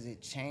does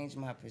it change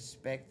my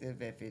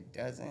perspective if it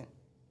doesn't?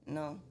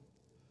 No.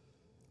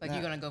 Like Nah.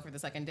 you're gonna go for the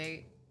second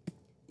date.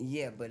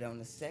 Yeah, but on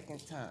the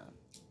second time,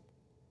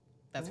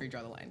 That's where you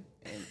draw the line.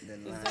 and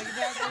the line.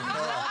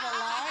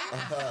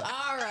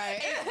 All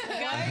right.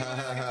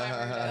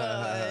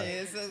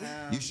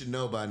 You should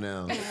know by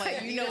now.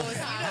 Like, you know what's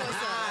up.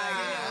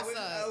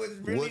 I was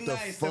really What the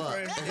nice fuck?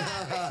 the first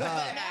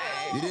time.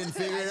 You didn't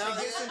figure it out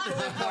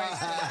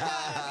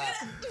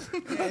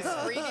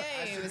It's free game.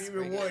 I It's should be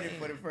free rewarded game.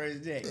 for the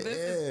first date. This Yeah.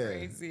 is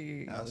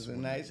crazy. I was a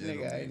nice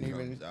nigga. I didn't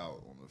even. Comes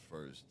out on the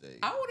first date?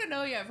 I want to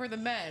know, for the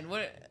men.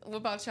 What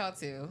about y'all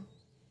two?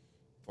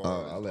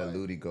 I'll let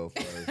Loody go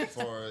first. As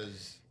far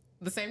as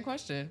The same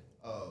question.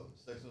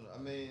 sex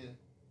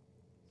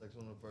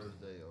on the first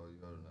date, or you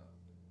go to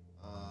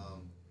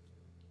not.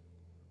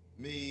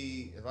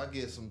 Me, if I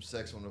get some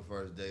sex on the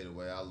first date, the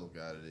way I look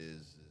at it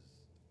is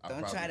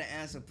Don't try to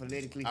answer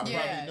politically. I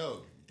probably know.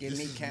 Give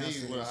me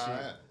counsel and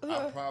shit.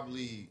 I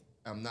probably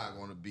am not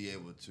going to be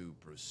able to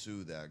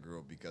pursue that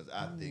girl because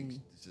I think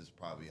this is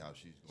probably how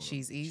she's going.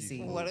 She's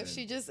easy. What if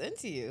she just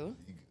into you?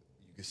 You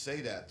could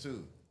say that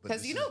too.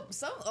 Because a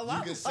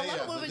lot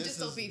of women just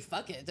don't be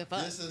fucking to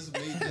fuck. This is me.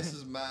 This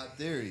is my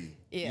theory.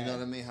 Yeah. You know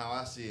what I mean? How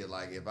I see it.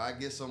 Like if I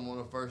get someone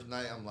the first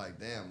night, I'm like,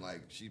 damn.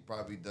 Like she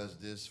probably does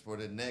this for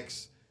the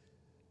next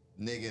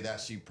nigga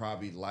that she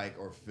probably like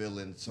or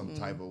feeling some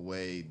type of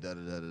way. Da da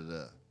da da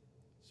da.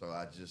 So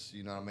I just,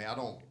 you know what I mean? I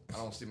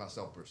don't see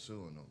myself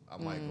pursuing them. I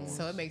might go.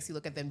 So it makes you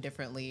look at them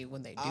differently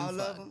when they do All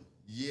fuck. of them?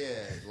 Yeah,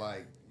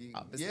 like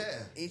yeah.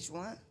 Each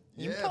one?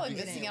 You're probably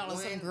missing out on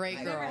some great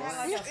You never girls. had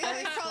like a You're first,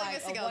 probably like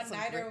missing a out on one some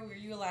nighter great. where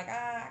you were like,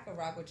 I could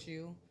rock with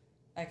you,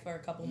 like for a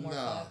couple more No.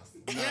 fucks.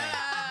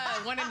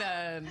 Yeah, one and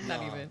a,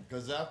 not even.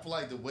 Because I feel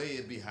like the way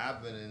it be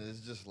happening is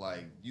just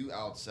like you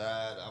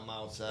outside, I'm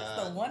outside.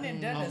 It's the one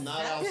and done. I'm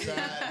not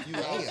outside, you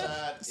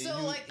outside. and So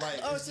you,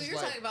 so it's you're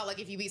just talking about like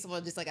if you meet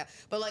someone just like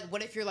but like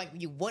what if you're like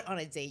you went on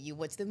a date, you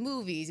went to the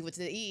movies, you went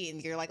to eat,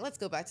 and you're like let's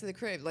go back to the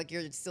crib, like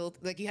you're still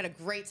like you had a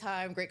great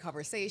time, great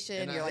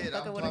conversation, in you're her like head,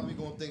 fucking I'm with probably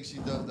gonna think she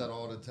does that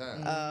all the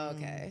time. Oh,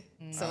 okay.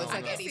 So it's I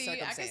like can any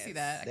circumstance. I can see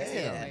that. I can see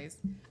Damn. that ways.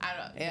 I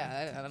don't.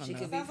 Yeah, I don't She know.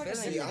 could be Sounds like a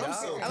feeling shitty you. I'm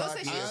so I was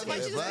saying cocky. she might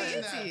just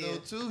be into you. Though,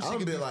 too. She I'm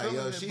could gonna be like, feeling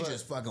yo, it, she but-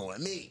 just fucking with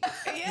me.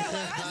 Yeah,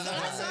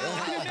 that's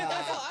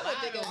how I would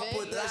think of I'll it.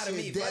 put that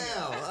shit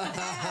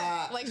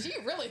down. Like she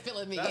really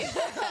feeling me.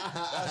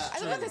 I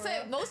was about to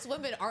say most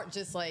women aren't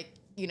just like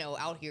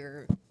out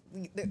here.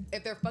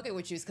 If they're fucking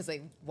with you, it's because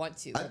they want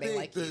to. I Or they think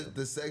like you.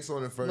 the sex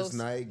on the first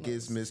night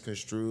gets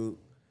misconstrued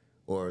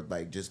or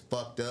like just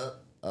fucked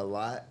up a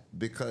lot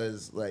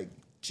because like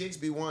chicks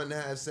be wanting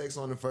to have sex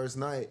on the first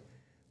night,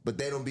 but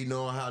they don't be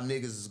knowing how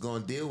niggas is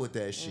gonna deal with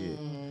that shit.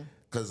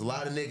 Cause a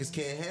lot of niggas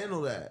can't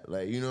handle that.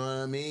 Like, you know what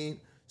I mean?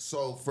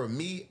 So for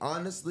me,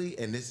 honestly,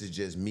 and this is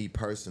just me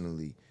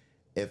personally,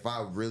 if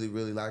I really,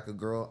 really like a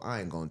girl, I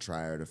ain't gonna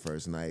try her the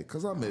first night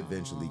because I'm gonna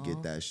eventually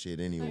get that shit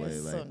anyway.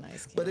 That's Like, so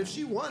nice, but if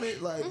she want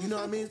it, like, you know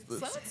what I mean?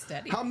 So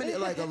steady. How many?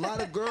 Like a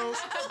lot of girls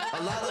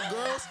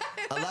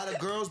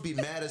be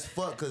mad as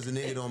fuck because the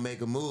nigga don't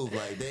make a move.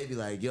 Like they be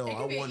like, yo, It I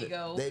could be wanted.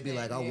 ego They be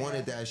like, I thing,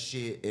 wanted that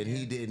shit and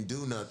he didn't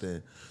do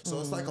nothing. So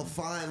it's like a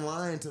fine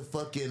line to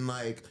fucking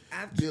like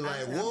be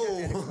like, whoa,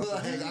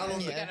 like I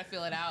don't. You gotta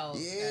feel it out.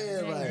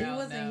 Yeah, Gotta like- figure it He out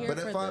wasn't now.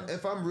 here. But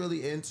if I'm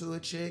really into a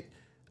chick,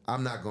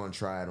 I'm not gonna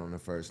try it on the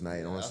first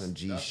night on some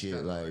G shit.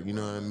 kinda Like, like you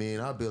know what I mean?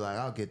 I'll be like,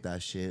 I'll get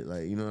that shit.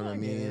 Like, you know what I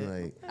mean?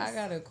 Like, I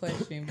got a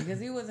question because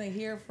he wasn't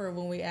here for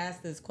when we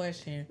asked this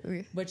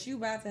question. But you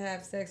about to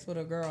have sex with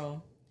a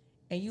girl,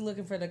 and you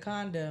looking for the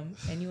condom,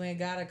 and you ain't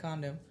got a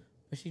condom,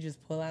 but she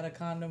just pull out a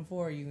condom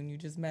for you, and you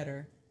just met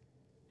her.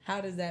 How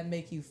does that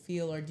make you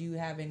feel, or do you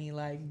have any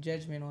like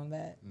judgment on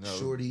that? No,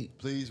 shorty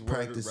please word it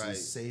practices right.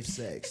 safe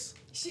sex.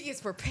 She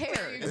is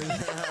prepared.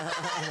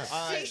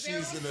 All right,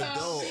 she's an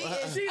adult.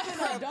 She's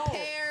an adult.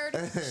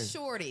 Prepared,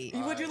 shorty.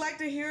 Would you like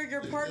to hear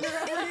your partner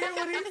over here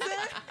what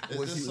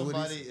he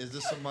said? Is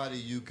this somebody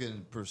you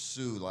can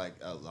pursue? Like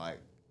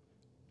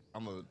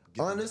I'm gonna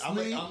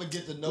Honestly, I'm gonna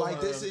get to know like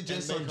her this is and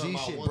just make some her G my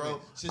shit, woman.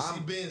 bro. Since she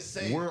being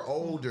safe. We're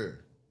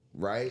older,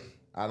 right?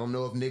 I don't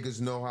know if niggas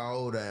know how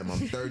old I am. I'm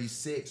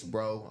 36,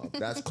 bro.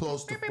 That's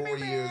close to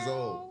 40 years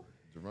old.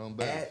 Jerome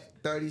Bettis.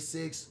 At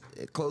 36,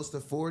 close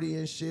to 40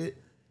 and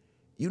shit,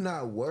 you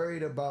not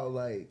worried about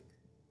like,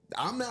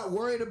 I'm not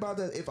worried about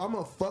that. If I'm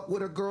gonna fuck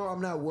with a girl,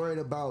 I'm not worried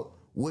about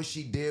what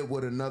she did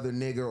with another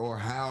nigga or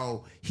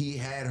how he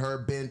had her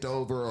bent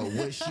over or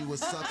what she was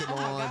sucking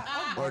on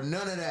or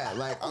none of that.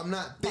 Like, I'm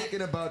not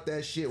thinking about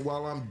that shit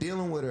while I'm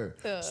dealing with her.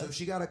 So if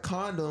she got a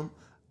condom,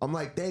 I'm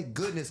like, thank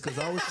goodness, because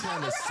I was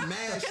trying to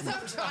smash me.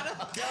 I'm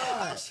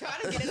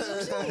trying to get in some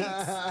cheeks. We both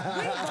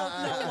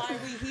know why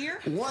we here.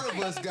 One of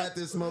us got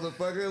this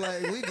motherfucker.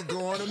 Like, we could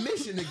go on a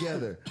mission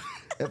together.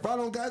 If I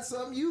don't got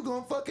something, you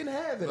gonna fucking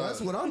have it. That's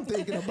what I'm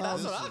thinking about.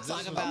 That's what I'm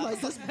talking I'm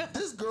about. like,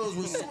 this girl's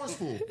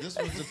resourceful. This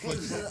was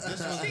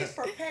the She's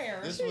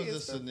prepared. this was the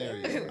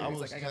scenario. I was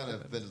like, I got kind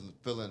of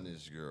feeling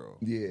this girl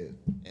Yeah.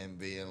 and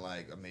being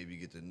like, maybe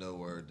get to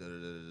know her. Da, da,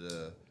 da,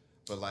 da, da.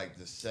 But like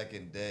the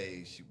second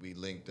day, we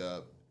linked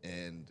up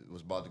and it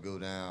was about to go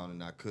down,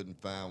 and I couldn't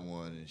find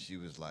one, and she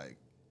was like,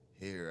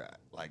 "Here,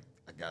 I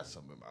got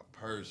something in my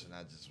purse," and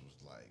I just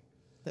was like,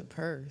 The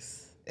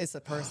purse. It's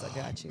the purse that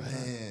got you.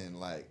 man,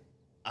 like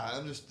I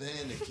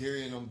understand the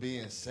carrying them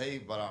being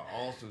safe, but I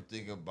also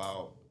think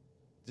about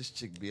this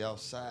chick be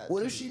outside. What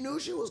too. if she knew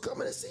she was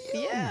coming to see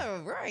him? Yeah,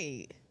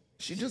 right.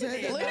 She just had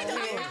He that. don't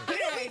be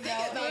thinking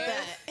about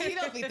that. He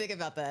don't be you think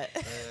about that?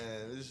 Man,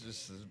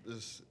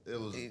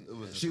 it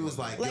was. She was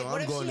like, Like, yo, what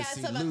I'm if going she to had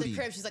see something at the Loody.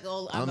 crib? She's like,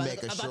 oh, I'm I'm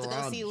making about sure to go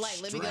I'm see Light.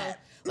 Let me strapped.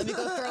 go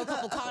throw a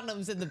couple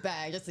condoms in the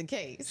bag just in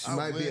case. She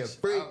might be a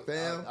freak,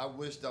 fam. I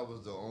wish that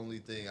was the only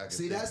thing I could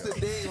See, think that's of.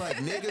 the thing. Like,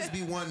 niggas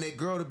be wanting their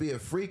girl to be a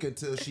freak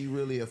until she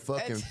really a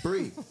fucking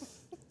freak.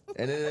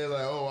 And then they're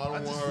like, oh, I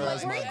don't want her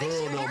as my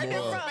girl no more. I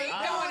don't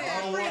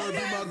want her to be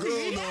my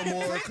girl no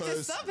more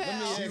because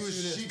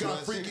she got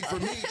freaky for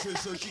me,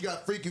 so she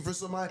got freaky for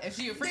somebody. If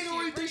she a freak, Nigga,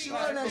 where you think she freak.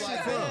 learned that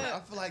shit from? I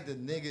feel like the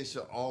nigga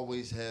should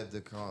always have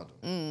the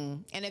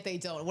condom. And if they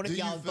don't, what Do if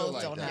you y'all feel both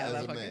like don't that have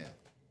as a that? man?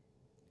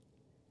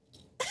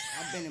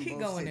 I've been in He both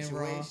going in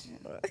raw. situations.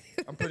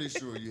 I'm pretty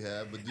sure you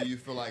have, but do you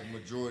feel like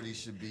majority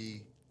should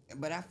be?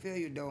 But I feel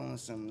you though on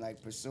some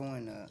like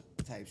pursuing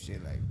type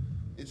shit. Like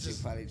It's she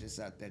just probably just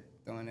out there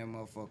throwing that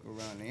motherfucker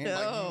around the like end.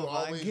 Oh, you my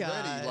always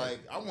God. ready. Like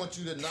I want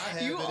you to not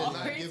have You it and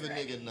not always give a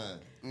ready. nigga none.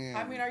 Yeah.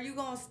 I mean, are you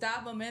gonna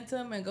stop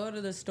momentum and go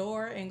to the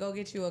store and go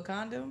get you a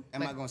condom?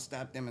 Am I gonna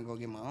stop them and go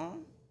get my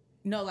own?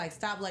 No, like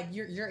stop. Like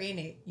you're in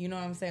it. You know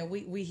what I'm saying?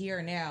 We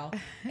here now,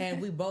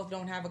 and we both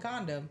don't have a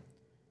condom.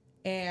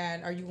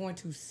 And are you going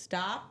to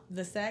stop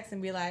the sex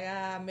and be like,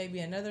 maybe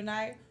another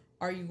night?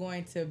 Are you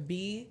going to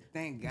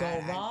Thank go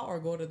God. raw or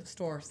go to the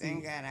store?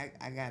 Thank God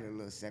I got a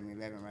little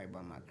 7-Eleven right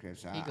by my crib,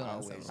 so I going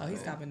always. Oh, he's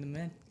go. stopping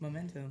the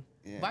momentum.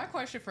 Yeah. My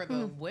question for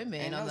the women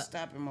Ain't on no the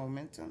stopping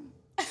momentum.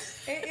 It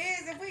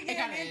is if we get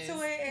kinda into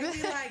is. it and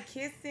we like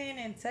kissing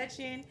and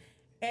touching,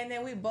 and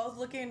then we both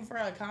looking for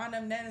a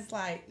condom. Then it's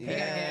like, you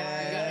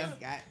gotta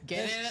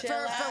get Just it. chill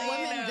For out,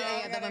 women, you know,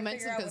 the gotta momentum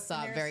figure out could what's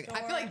stop in their very. I feel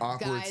store. like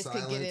Awkward guys could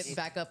get silence. it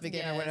back up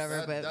again or Yes.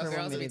 whatever, but for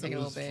women, they take it a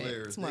little bit.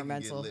 Flares, It's more they can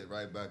mental. Get lit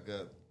right back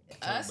up.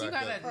 Us, you Turn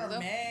back gotta up. For the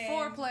men.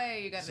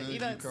 foreplay. You gotta, Soon you as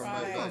gotta you come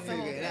try back it. up,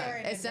 figure it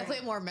out. It's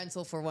definitely more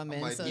mental for I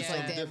women, might so do it's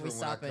something like, damn, we different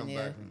when I stopping, come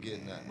yeah. back from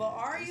getting that. But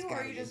are It's you, or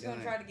gotta are you be just gonna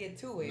done. try to get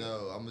to it? No,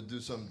 I'm gonna do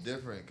something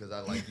different because I,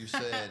 like you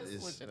said,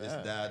 it's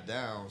died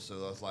down.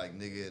 So it's like,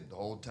 nigga, the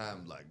whole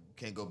time, like,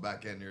 can't go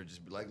back in there and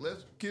just be like,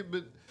 let's keep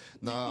it.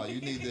 Nah,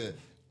 you need to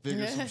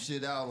figure some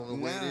shit out on the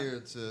way Nah. there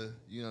to,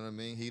 you know what I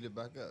mean, heat it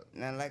back up.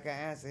 Now, like I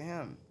answered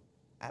him,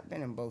 I've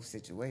been in both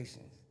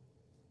situations,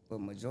 but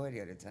majority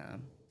of the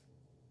time,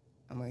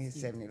 I'm gonna hit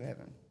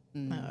 7-Eleven.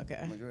 Oh,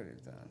 okay. Majority of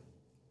the time.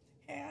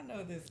 Hey, I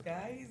know this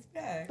guy. He's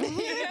back. He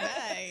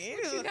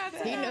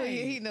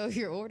know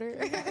your order.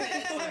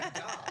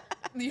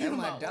 You And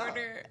my my dog.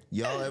 order.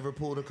 Y'all ever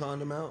pulled a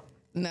condom out?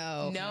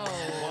 No,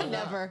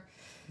 never.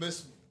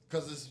 Because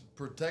it's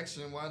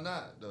protection, why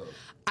not, though?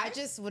 I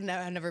just would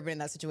never. I've never been in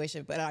that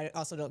situation, but I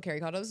also don't carry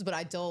condoms. But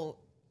I don't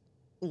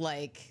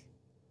like.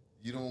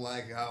 You don't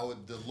like how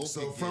the look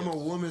So it from a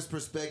gives. woman's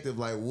perspective,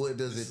 like, what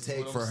does This it is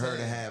take what for I'm her to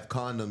saying. have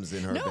condoms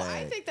in her No,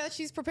 bag? I think that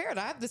she's prepared.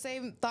 I have the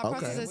same thought Okay,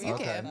 process as you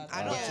okay. can.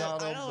 I But y'all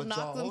don't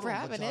knock them hold for on,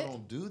 having but y'all it.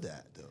 don't do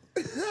that, though.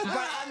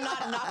 But I'm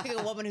not knocking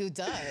a woman who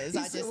does.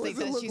 I said, just "What think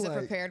does it that look she's a like?"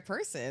 prepared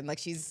person. Like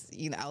she's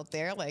out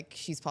there. Like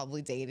she's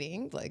probably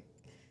dating. Like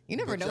you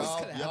never But know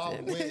what's gonna y'all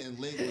happen. went and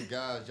linked with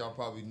guys y'all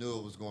probably knew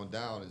it was going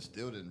down and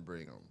still didn't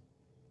bring them.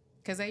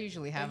 Because they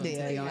usually have them,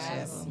 Yeah, to be yeah.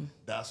 honest.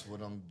 That's where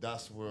I'm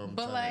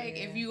But trying like,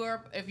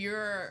 if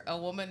you're a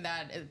woman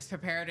that is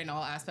prepared in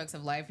all aspects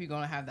of life, you're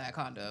gonna have that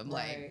condom.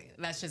 Right. Like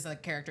that's just a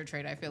character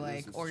trait. I feel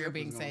like, Some or you're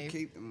being strippers gonna safe.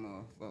 Keep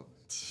them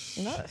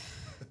motherfuckers. No.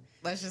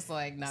 That's just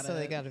like not So a.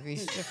 they gotta be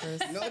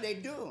strippers. No, they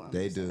do.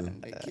 They do.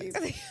 They keep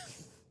them.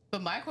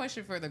 But my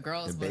question for the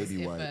girls And was: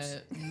 baby if wipes.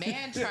 a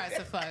man tries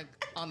to fuck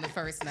on the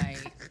first night,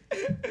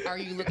 are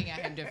you looking at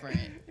him different?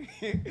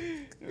 A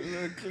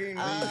little clean.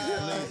 No, I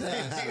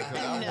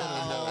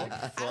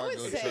would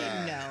say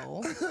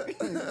no.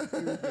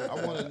 I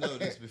want to know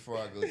this before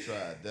I go try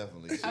it,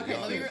 definitely. So Okay,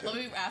 y'all- let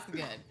me ask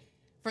again.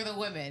 For the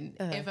women,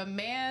 if a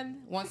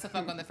man wants to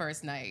fuck on the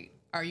first night,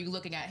 are you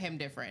looking at him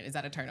different? Is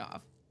that a turn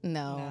off?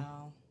 No.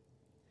 No.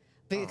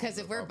 Because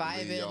if I we're don't know if I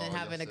believe vibing y'all. and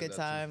having Y'all a good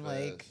said that too time,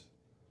 like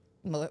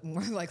fast.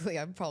 more likely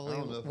I'm I probably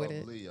don't know if with I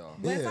it. believe y'all.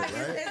 But it's, Yeah, like,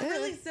 right? it's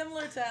really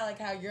similar to like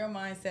how your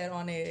mindset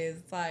on it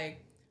is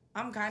like,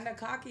 I'm kind of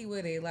cocky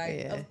with it. Like,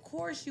 Yeah. of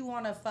course you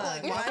want to fuck.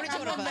 Like, Like, why would you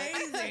I'm wanna fuck?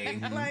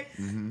 amazing. Like,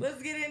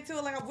 let's get into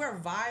it. Like, we're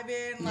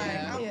vibing. Like,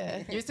 Yeah. I'm,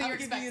 Yeah. You're still I'm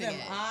giving you expecting them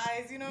it.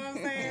 eyes. You know what I'm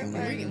saying?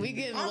 Like, We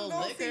getting a I'm little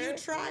gonna see you liquor.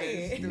 try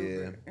it.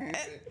 Yeah.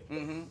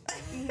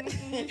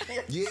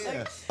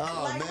 Yeah.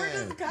 Oh, Like, we're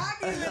man. just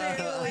cocky with it. Like,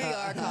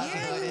 are cocky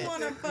yeah, with you it.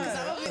 want to fuck.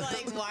 So I'll be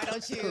like, why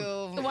don't you?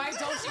 Why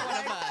don't you want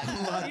to fuck?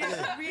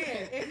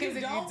 If you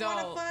don't want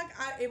to fuck,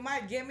 it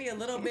might get me a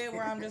little bit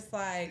where I'm just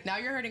like, Now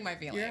you're hurting my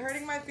feelings. you're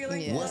hurting my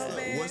feelings Yeah. a little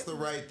bit. What's the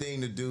right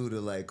thing to do to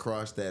like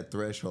cross that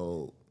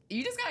threshold?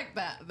 You just got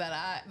that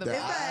eye. The That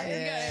It's like, eye. You gotta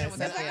hit it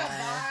with it's that like eye. a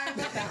vibe,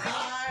 like a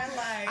high,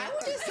 like. I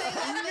would just say I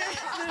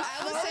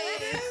would say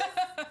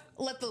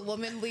let the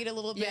woman lead a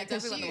little bit. Yeah,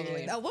 'cause definitely let the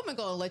woman lead. a woman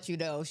gonna let you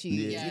know she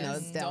Yeah. you know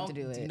is down to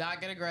do Do it.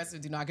 not get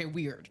aggressive. Do not get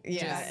weird.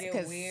 Yeah, Just get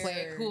 'cause weird. play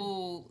it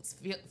cool.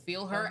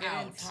 Feel her Don't get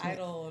out.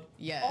 entitled.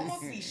 Yes.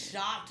 Almost be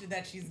shocked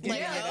that she's getting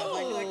Like, it.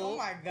 oh, Like, oh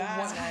my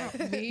God. wow,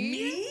 Like,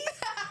 me?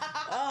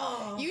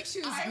 Oh. You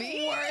choose I'm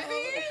me.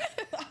 worthy.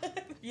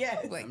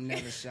 Yes. I'm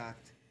never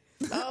shocked.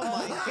 Oh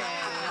my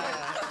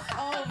god.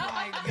 Oh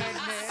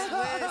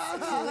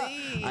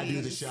I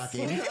do the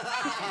shocking. Here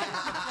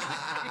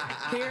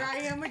I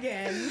am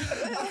again. Into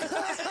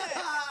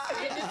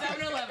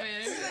 7-Eleven.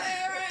 You're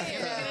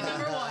making it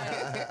number 1.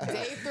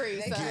 Day 3.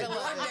 They get Get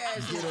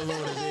a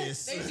load of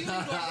this. They do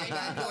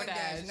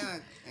DoorDash. No,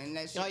 and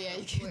that shit Oh yeah,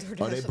 you can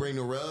DoorDash. Oh, they bring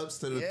the rubs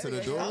to the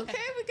door? Okay,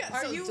 we got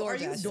Are some you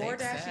DoorDash.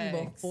 DoorDashing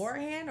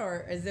beforehand,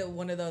 or is it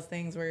one of those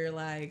things where you're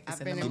like, I've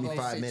been Give in me both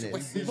 5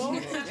 minutes. situations.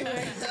 both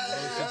situations?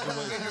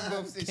 I've been in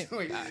both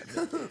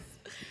situations.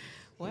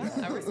 Well,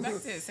 I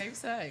respect it. Same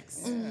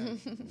sex.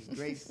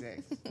 Great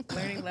sex.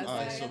 Learning lessons. All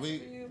right, so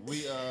we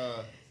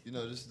you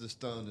know, this is the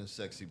Stoned and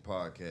Sexy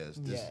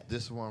podcast.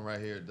 This one right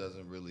here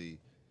doesn't really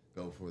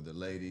go for the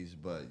ladies,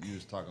 but you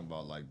was talking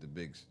about like the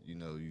big, you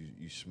know,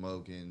 you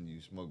smoking, you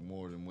smoke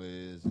more than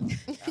Wiz. And,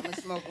 I'm gonna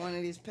smoke one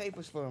of these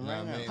papers for him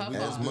right now.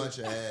 As much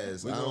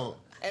as. I don't.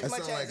 As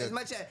much as.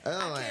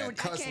 I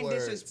can't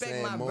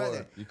disrespect my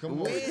brother. You come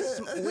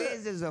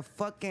Wiz is a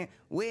fucking.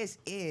 Wiz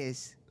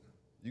is.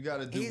 You got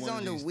to do He's one on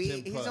of the these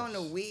weed. 10 He's on the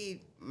puffs.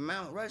 weed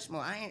Mount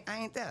Rushmore. I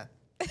ain't there.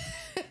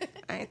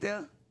 I ain't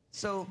there.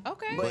 So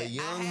Okay. But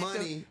Young I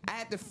Money. I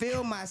had to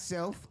feel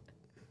myself,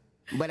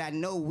 but I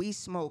know we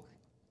smoke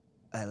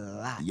a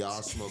lot.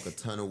 Y'all smoke a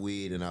ton of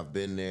weed, and I've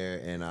been there,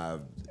 and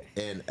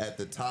at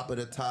the top of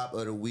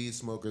the weed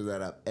smokers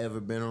that I've ever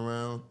been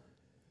around,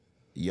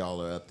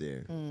 y'all are up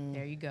there.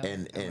 There you go.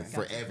 And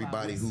for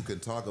everybody who can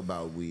talk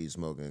about weed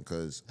smoking,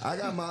 because I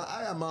got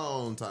my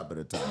own top of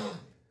the top.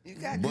 You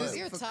got But- good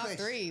Your for top Kush.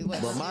 3.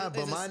 But my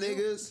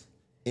niggas,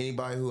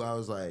 anybody who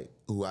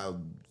I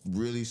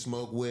really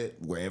smoke with,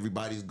 where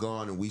everybody's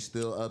gone and we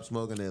still up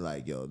smoking, they're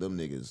like, yo, them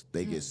niggas,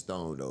 they get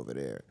stoned over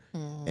there.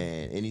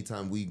 And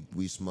anytime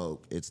we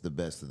smoke, it's the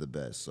best of the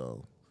best.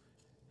 So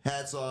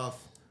hats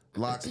off,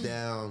 locks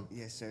down.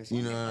 Yes, sir.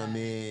 You know what I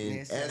mean?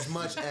 Yes, sir. As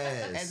much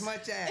as. As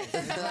much as.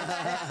 It's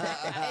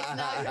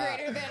not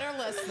greater than or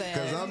less than.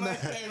 'Cause I'm not-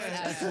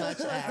 It's as much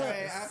as.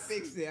 Right, I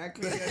fixed it. I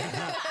cleared it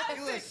up.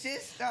 You a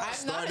shit star.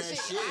 I'm not a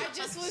shit. I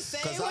just was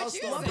saying Cause I'll what you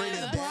start bringing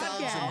said.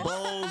 bottles and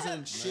bowls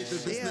and shit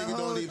that this She a nigga whole-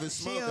 don't even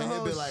she smoke, a and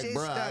he'll be whole like, shit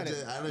bruh, I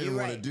starter. don't You even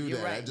want to right, do you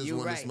that. I right, just you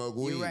want to right, smoke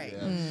you weed. right. He'd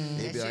That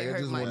be shit like, I hurt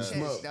just my want to chest,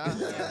 smoke. dog.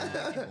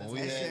 When we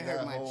That shit had hurt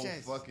that my whole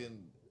chest.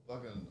 fucking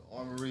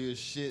armory of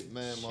shit,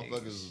 man,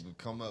 motherfuckers would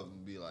come up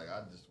and be like,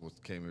 I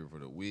just came here for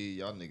the weed.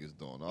 Y'all niggas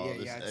doing all Yeah,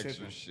 this y'all extra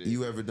tripping. shit.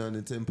 You ever done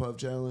the 10 puff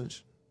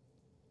challenge?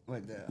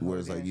 What the? Where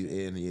it's like you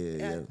in, Yeah,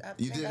 yeah. I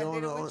You think did I on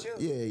did it the, with you.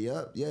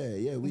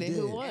 yeah, we Then did.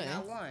 who won? And I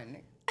won.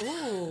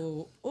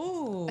 Ooh,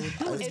 do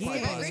it It's It's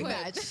quite giving possible.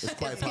 rematch. It's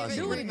quite giving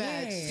possible. rematch.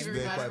 Yeah. Give Very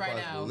it quite right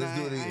possible. now. Let's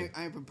do it again.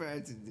 I ain't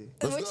prepared to do.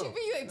 Let's What go. you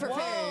mean you ain't prepared?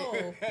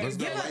 Whoa. Let's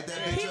go. Give Light up- that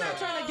He's bitch not up.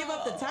 trying to give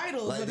up the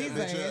titles, Light what that he's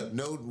bitch saying. up.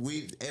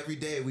 No, every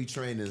day we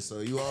training, so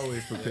you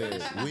always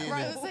prepared. We in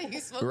Right, the, let's say you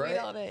smoke Right? weed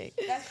all day.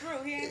 That's true.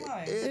 He ain't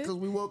lying. yeah, because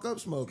we woke up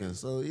smoking,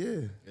 so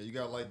yeah. Yeah, you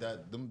gotta light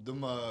that. Them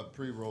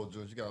pre-roll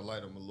joints. You gotta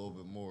light them a little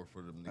bit more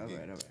for them to All get.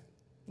 right, all right.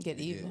 Get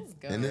even.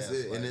 And this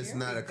Yeah, and it's Here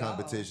not we a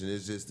competition.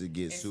 It's just to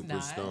get It's super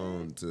not.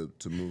 stoned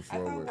to move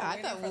forward. I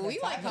thought we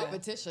like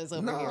competitions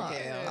over No, here, I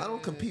Kale.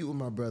 don't compete with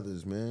my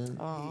brothers, man.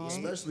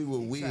 Especially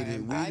with weed.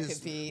 Weed I is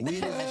compete. weed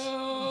is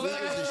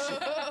the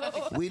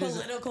shit. Weed is.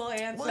 Political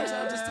answer. What is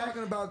I'm just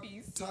talking about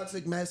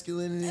toxic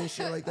masculinity and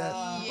shit like that.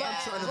 Yeah,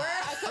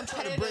 I'm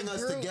trying to bring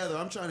us together.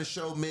 I'm trying to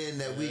show men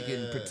that we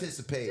can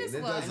participate. Just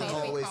And it love doesn't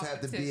healthy always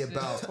have to be competition.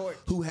 about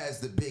who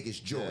has the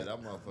biggest Yeah, joint.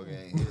 that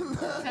motherfucker ain't hit.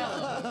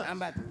 I'm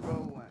about to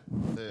roll one.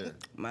 There.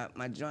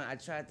 My joint. I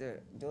tried to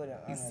do it in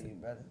honor of you,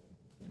 brother.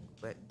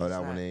 But Oh, it's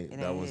that one not- ain't. it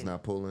That one's hit.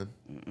 not pulling.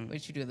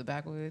 What you do, the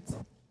backwoods?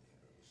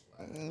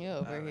 You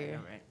over All right, here.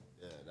 all right.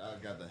 Yeah, I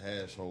got the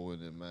hash hole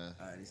in it, man.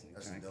 All right, this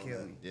nigga trying to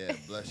kill me. Yeah,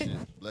 bless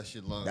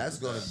your lungs. That's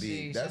with gonna that. be.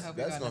 Sheesh, That's I hope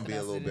you got gonna be a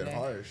nothing little else bit today.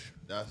 harsh.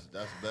 That's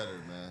better,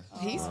 man.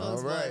 He's All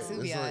supposed right,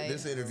 to be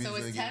this interview's So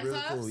gonna it's get 10 real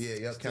puffs? cool. Yeah,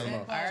 yep. Count them All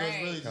off. So it's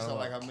right. really just Count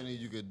like off. how many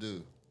you could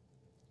do.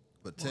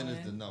 But 10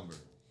 is the number.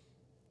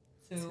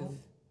 2,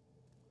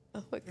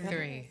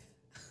 3,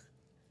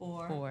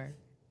 4, 4.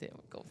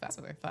 Didn't go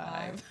faster.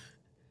 5,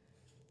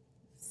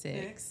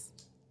 6,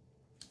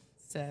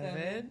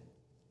 7,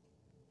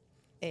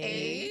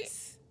 8,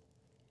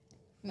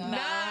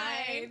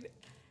 9,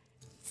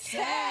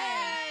 10.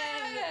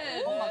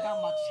 Oh my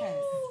God, my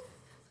chest.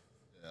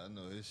 Yeah, I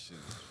know his shit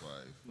is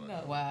fire.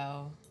 No.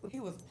 Wow. He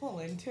was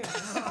pulling too. Oh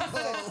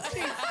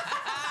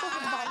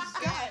my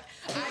God.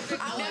 I could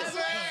never.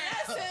 I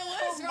said,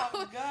 what's wrong? Oh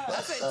my God. I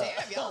said,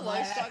 damn, y'all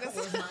like strong as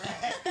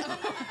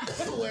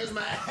Where's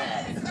my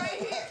hat? right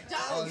here.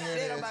 Oh, here it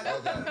is. Okay.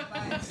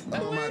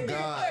 Oh my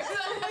God.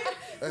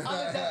 Where's my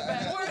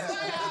hat? Where's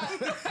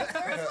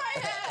my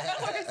hat?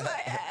 Where's my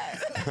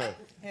hat?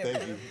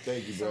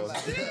 Thank you, bro. No,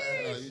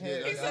 you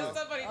did. He I said know.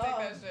 somebody take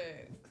that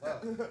shit.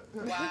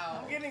 Wow.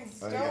 I'm getting I got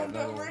stoned another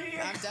over one.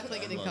 here. I'm definitely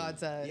getting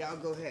content. Y'all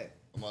go ahead.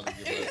 I'm about to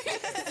give it.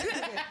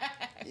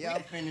 Y'all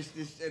finish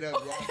this shit up,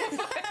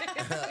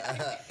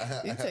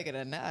 y'all. You taking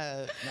a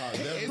nap? No,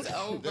 definitely, It's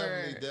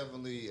over.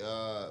 Definitely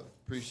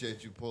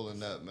appreciate you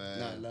pulling up, man.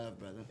 No, love,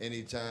 brother.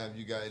 Anytime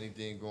you got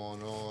anything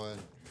going on,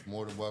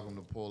 more than welcome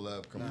to pull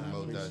up, come Nah, I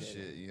promote that appreciate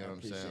shit. it. You know I what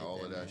I'm saying? appreciate All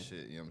that, of that man.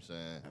 shit. You know what I'm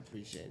saying? I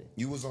appreciate it.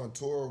 You was on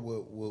tour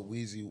with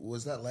Weezy.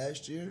 Was that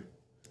last year?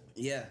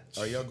 Yeah.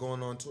 Are y'all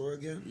going on tour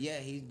again? Yeah,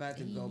 he's about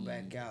to go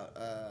back out.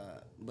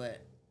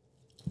 But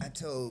I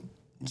told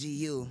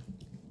GU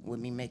with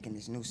me making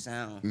this new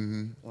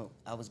sound. Well,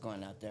 I was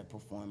going out there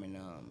performing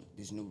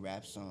this new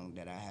rap song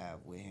that I have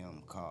with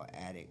him called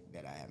Addict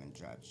that I haven't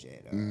dropped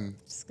yet.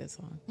 It's a good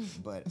song.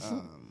 But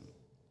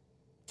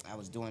I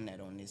was doing that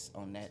on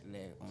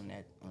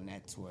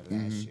that tour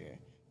last year.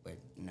 But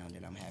now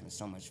that I'm having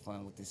so much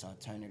fun with this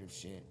alternative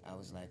shit, I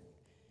was like,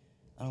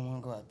 I don't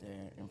want to go out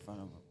there in front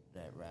of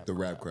that rap. The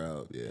rap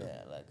crowd, yeah.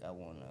 Yeah, like I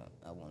wanna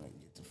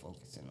get to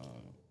focusing on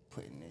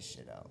putting this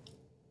shit out.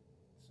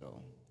 So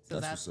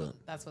That's what's up.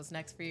 That's what's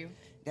next for you.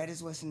 that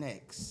is what's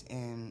next,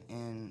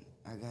 and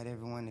I got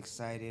everyone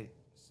excited.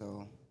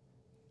 So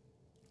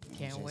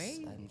Can't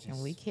wait.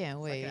 And we can't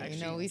wait. can You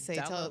know, we say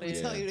download we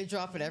it. tell you to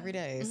drop it every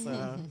day. So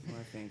well,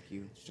 thank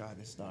you. Try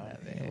to start.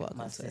 You're welcome,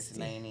 My sis Twisty.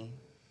 Lanie,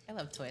 I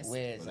love Twist.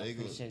 Wiz, I Well, they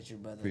go- appreciate you,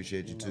 brother.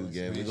 Appreciate you know too, it's-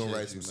 Gab. We gonna Appreciate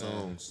write some you,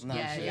 man. songs. No,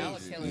 Yeah, please, y'all are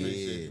killing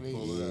please, it. please,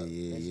 Pull it up. Let's do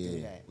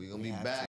Yeah. that. We gonna be have back.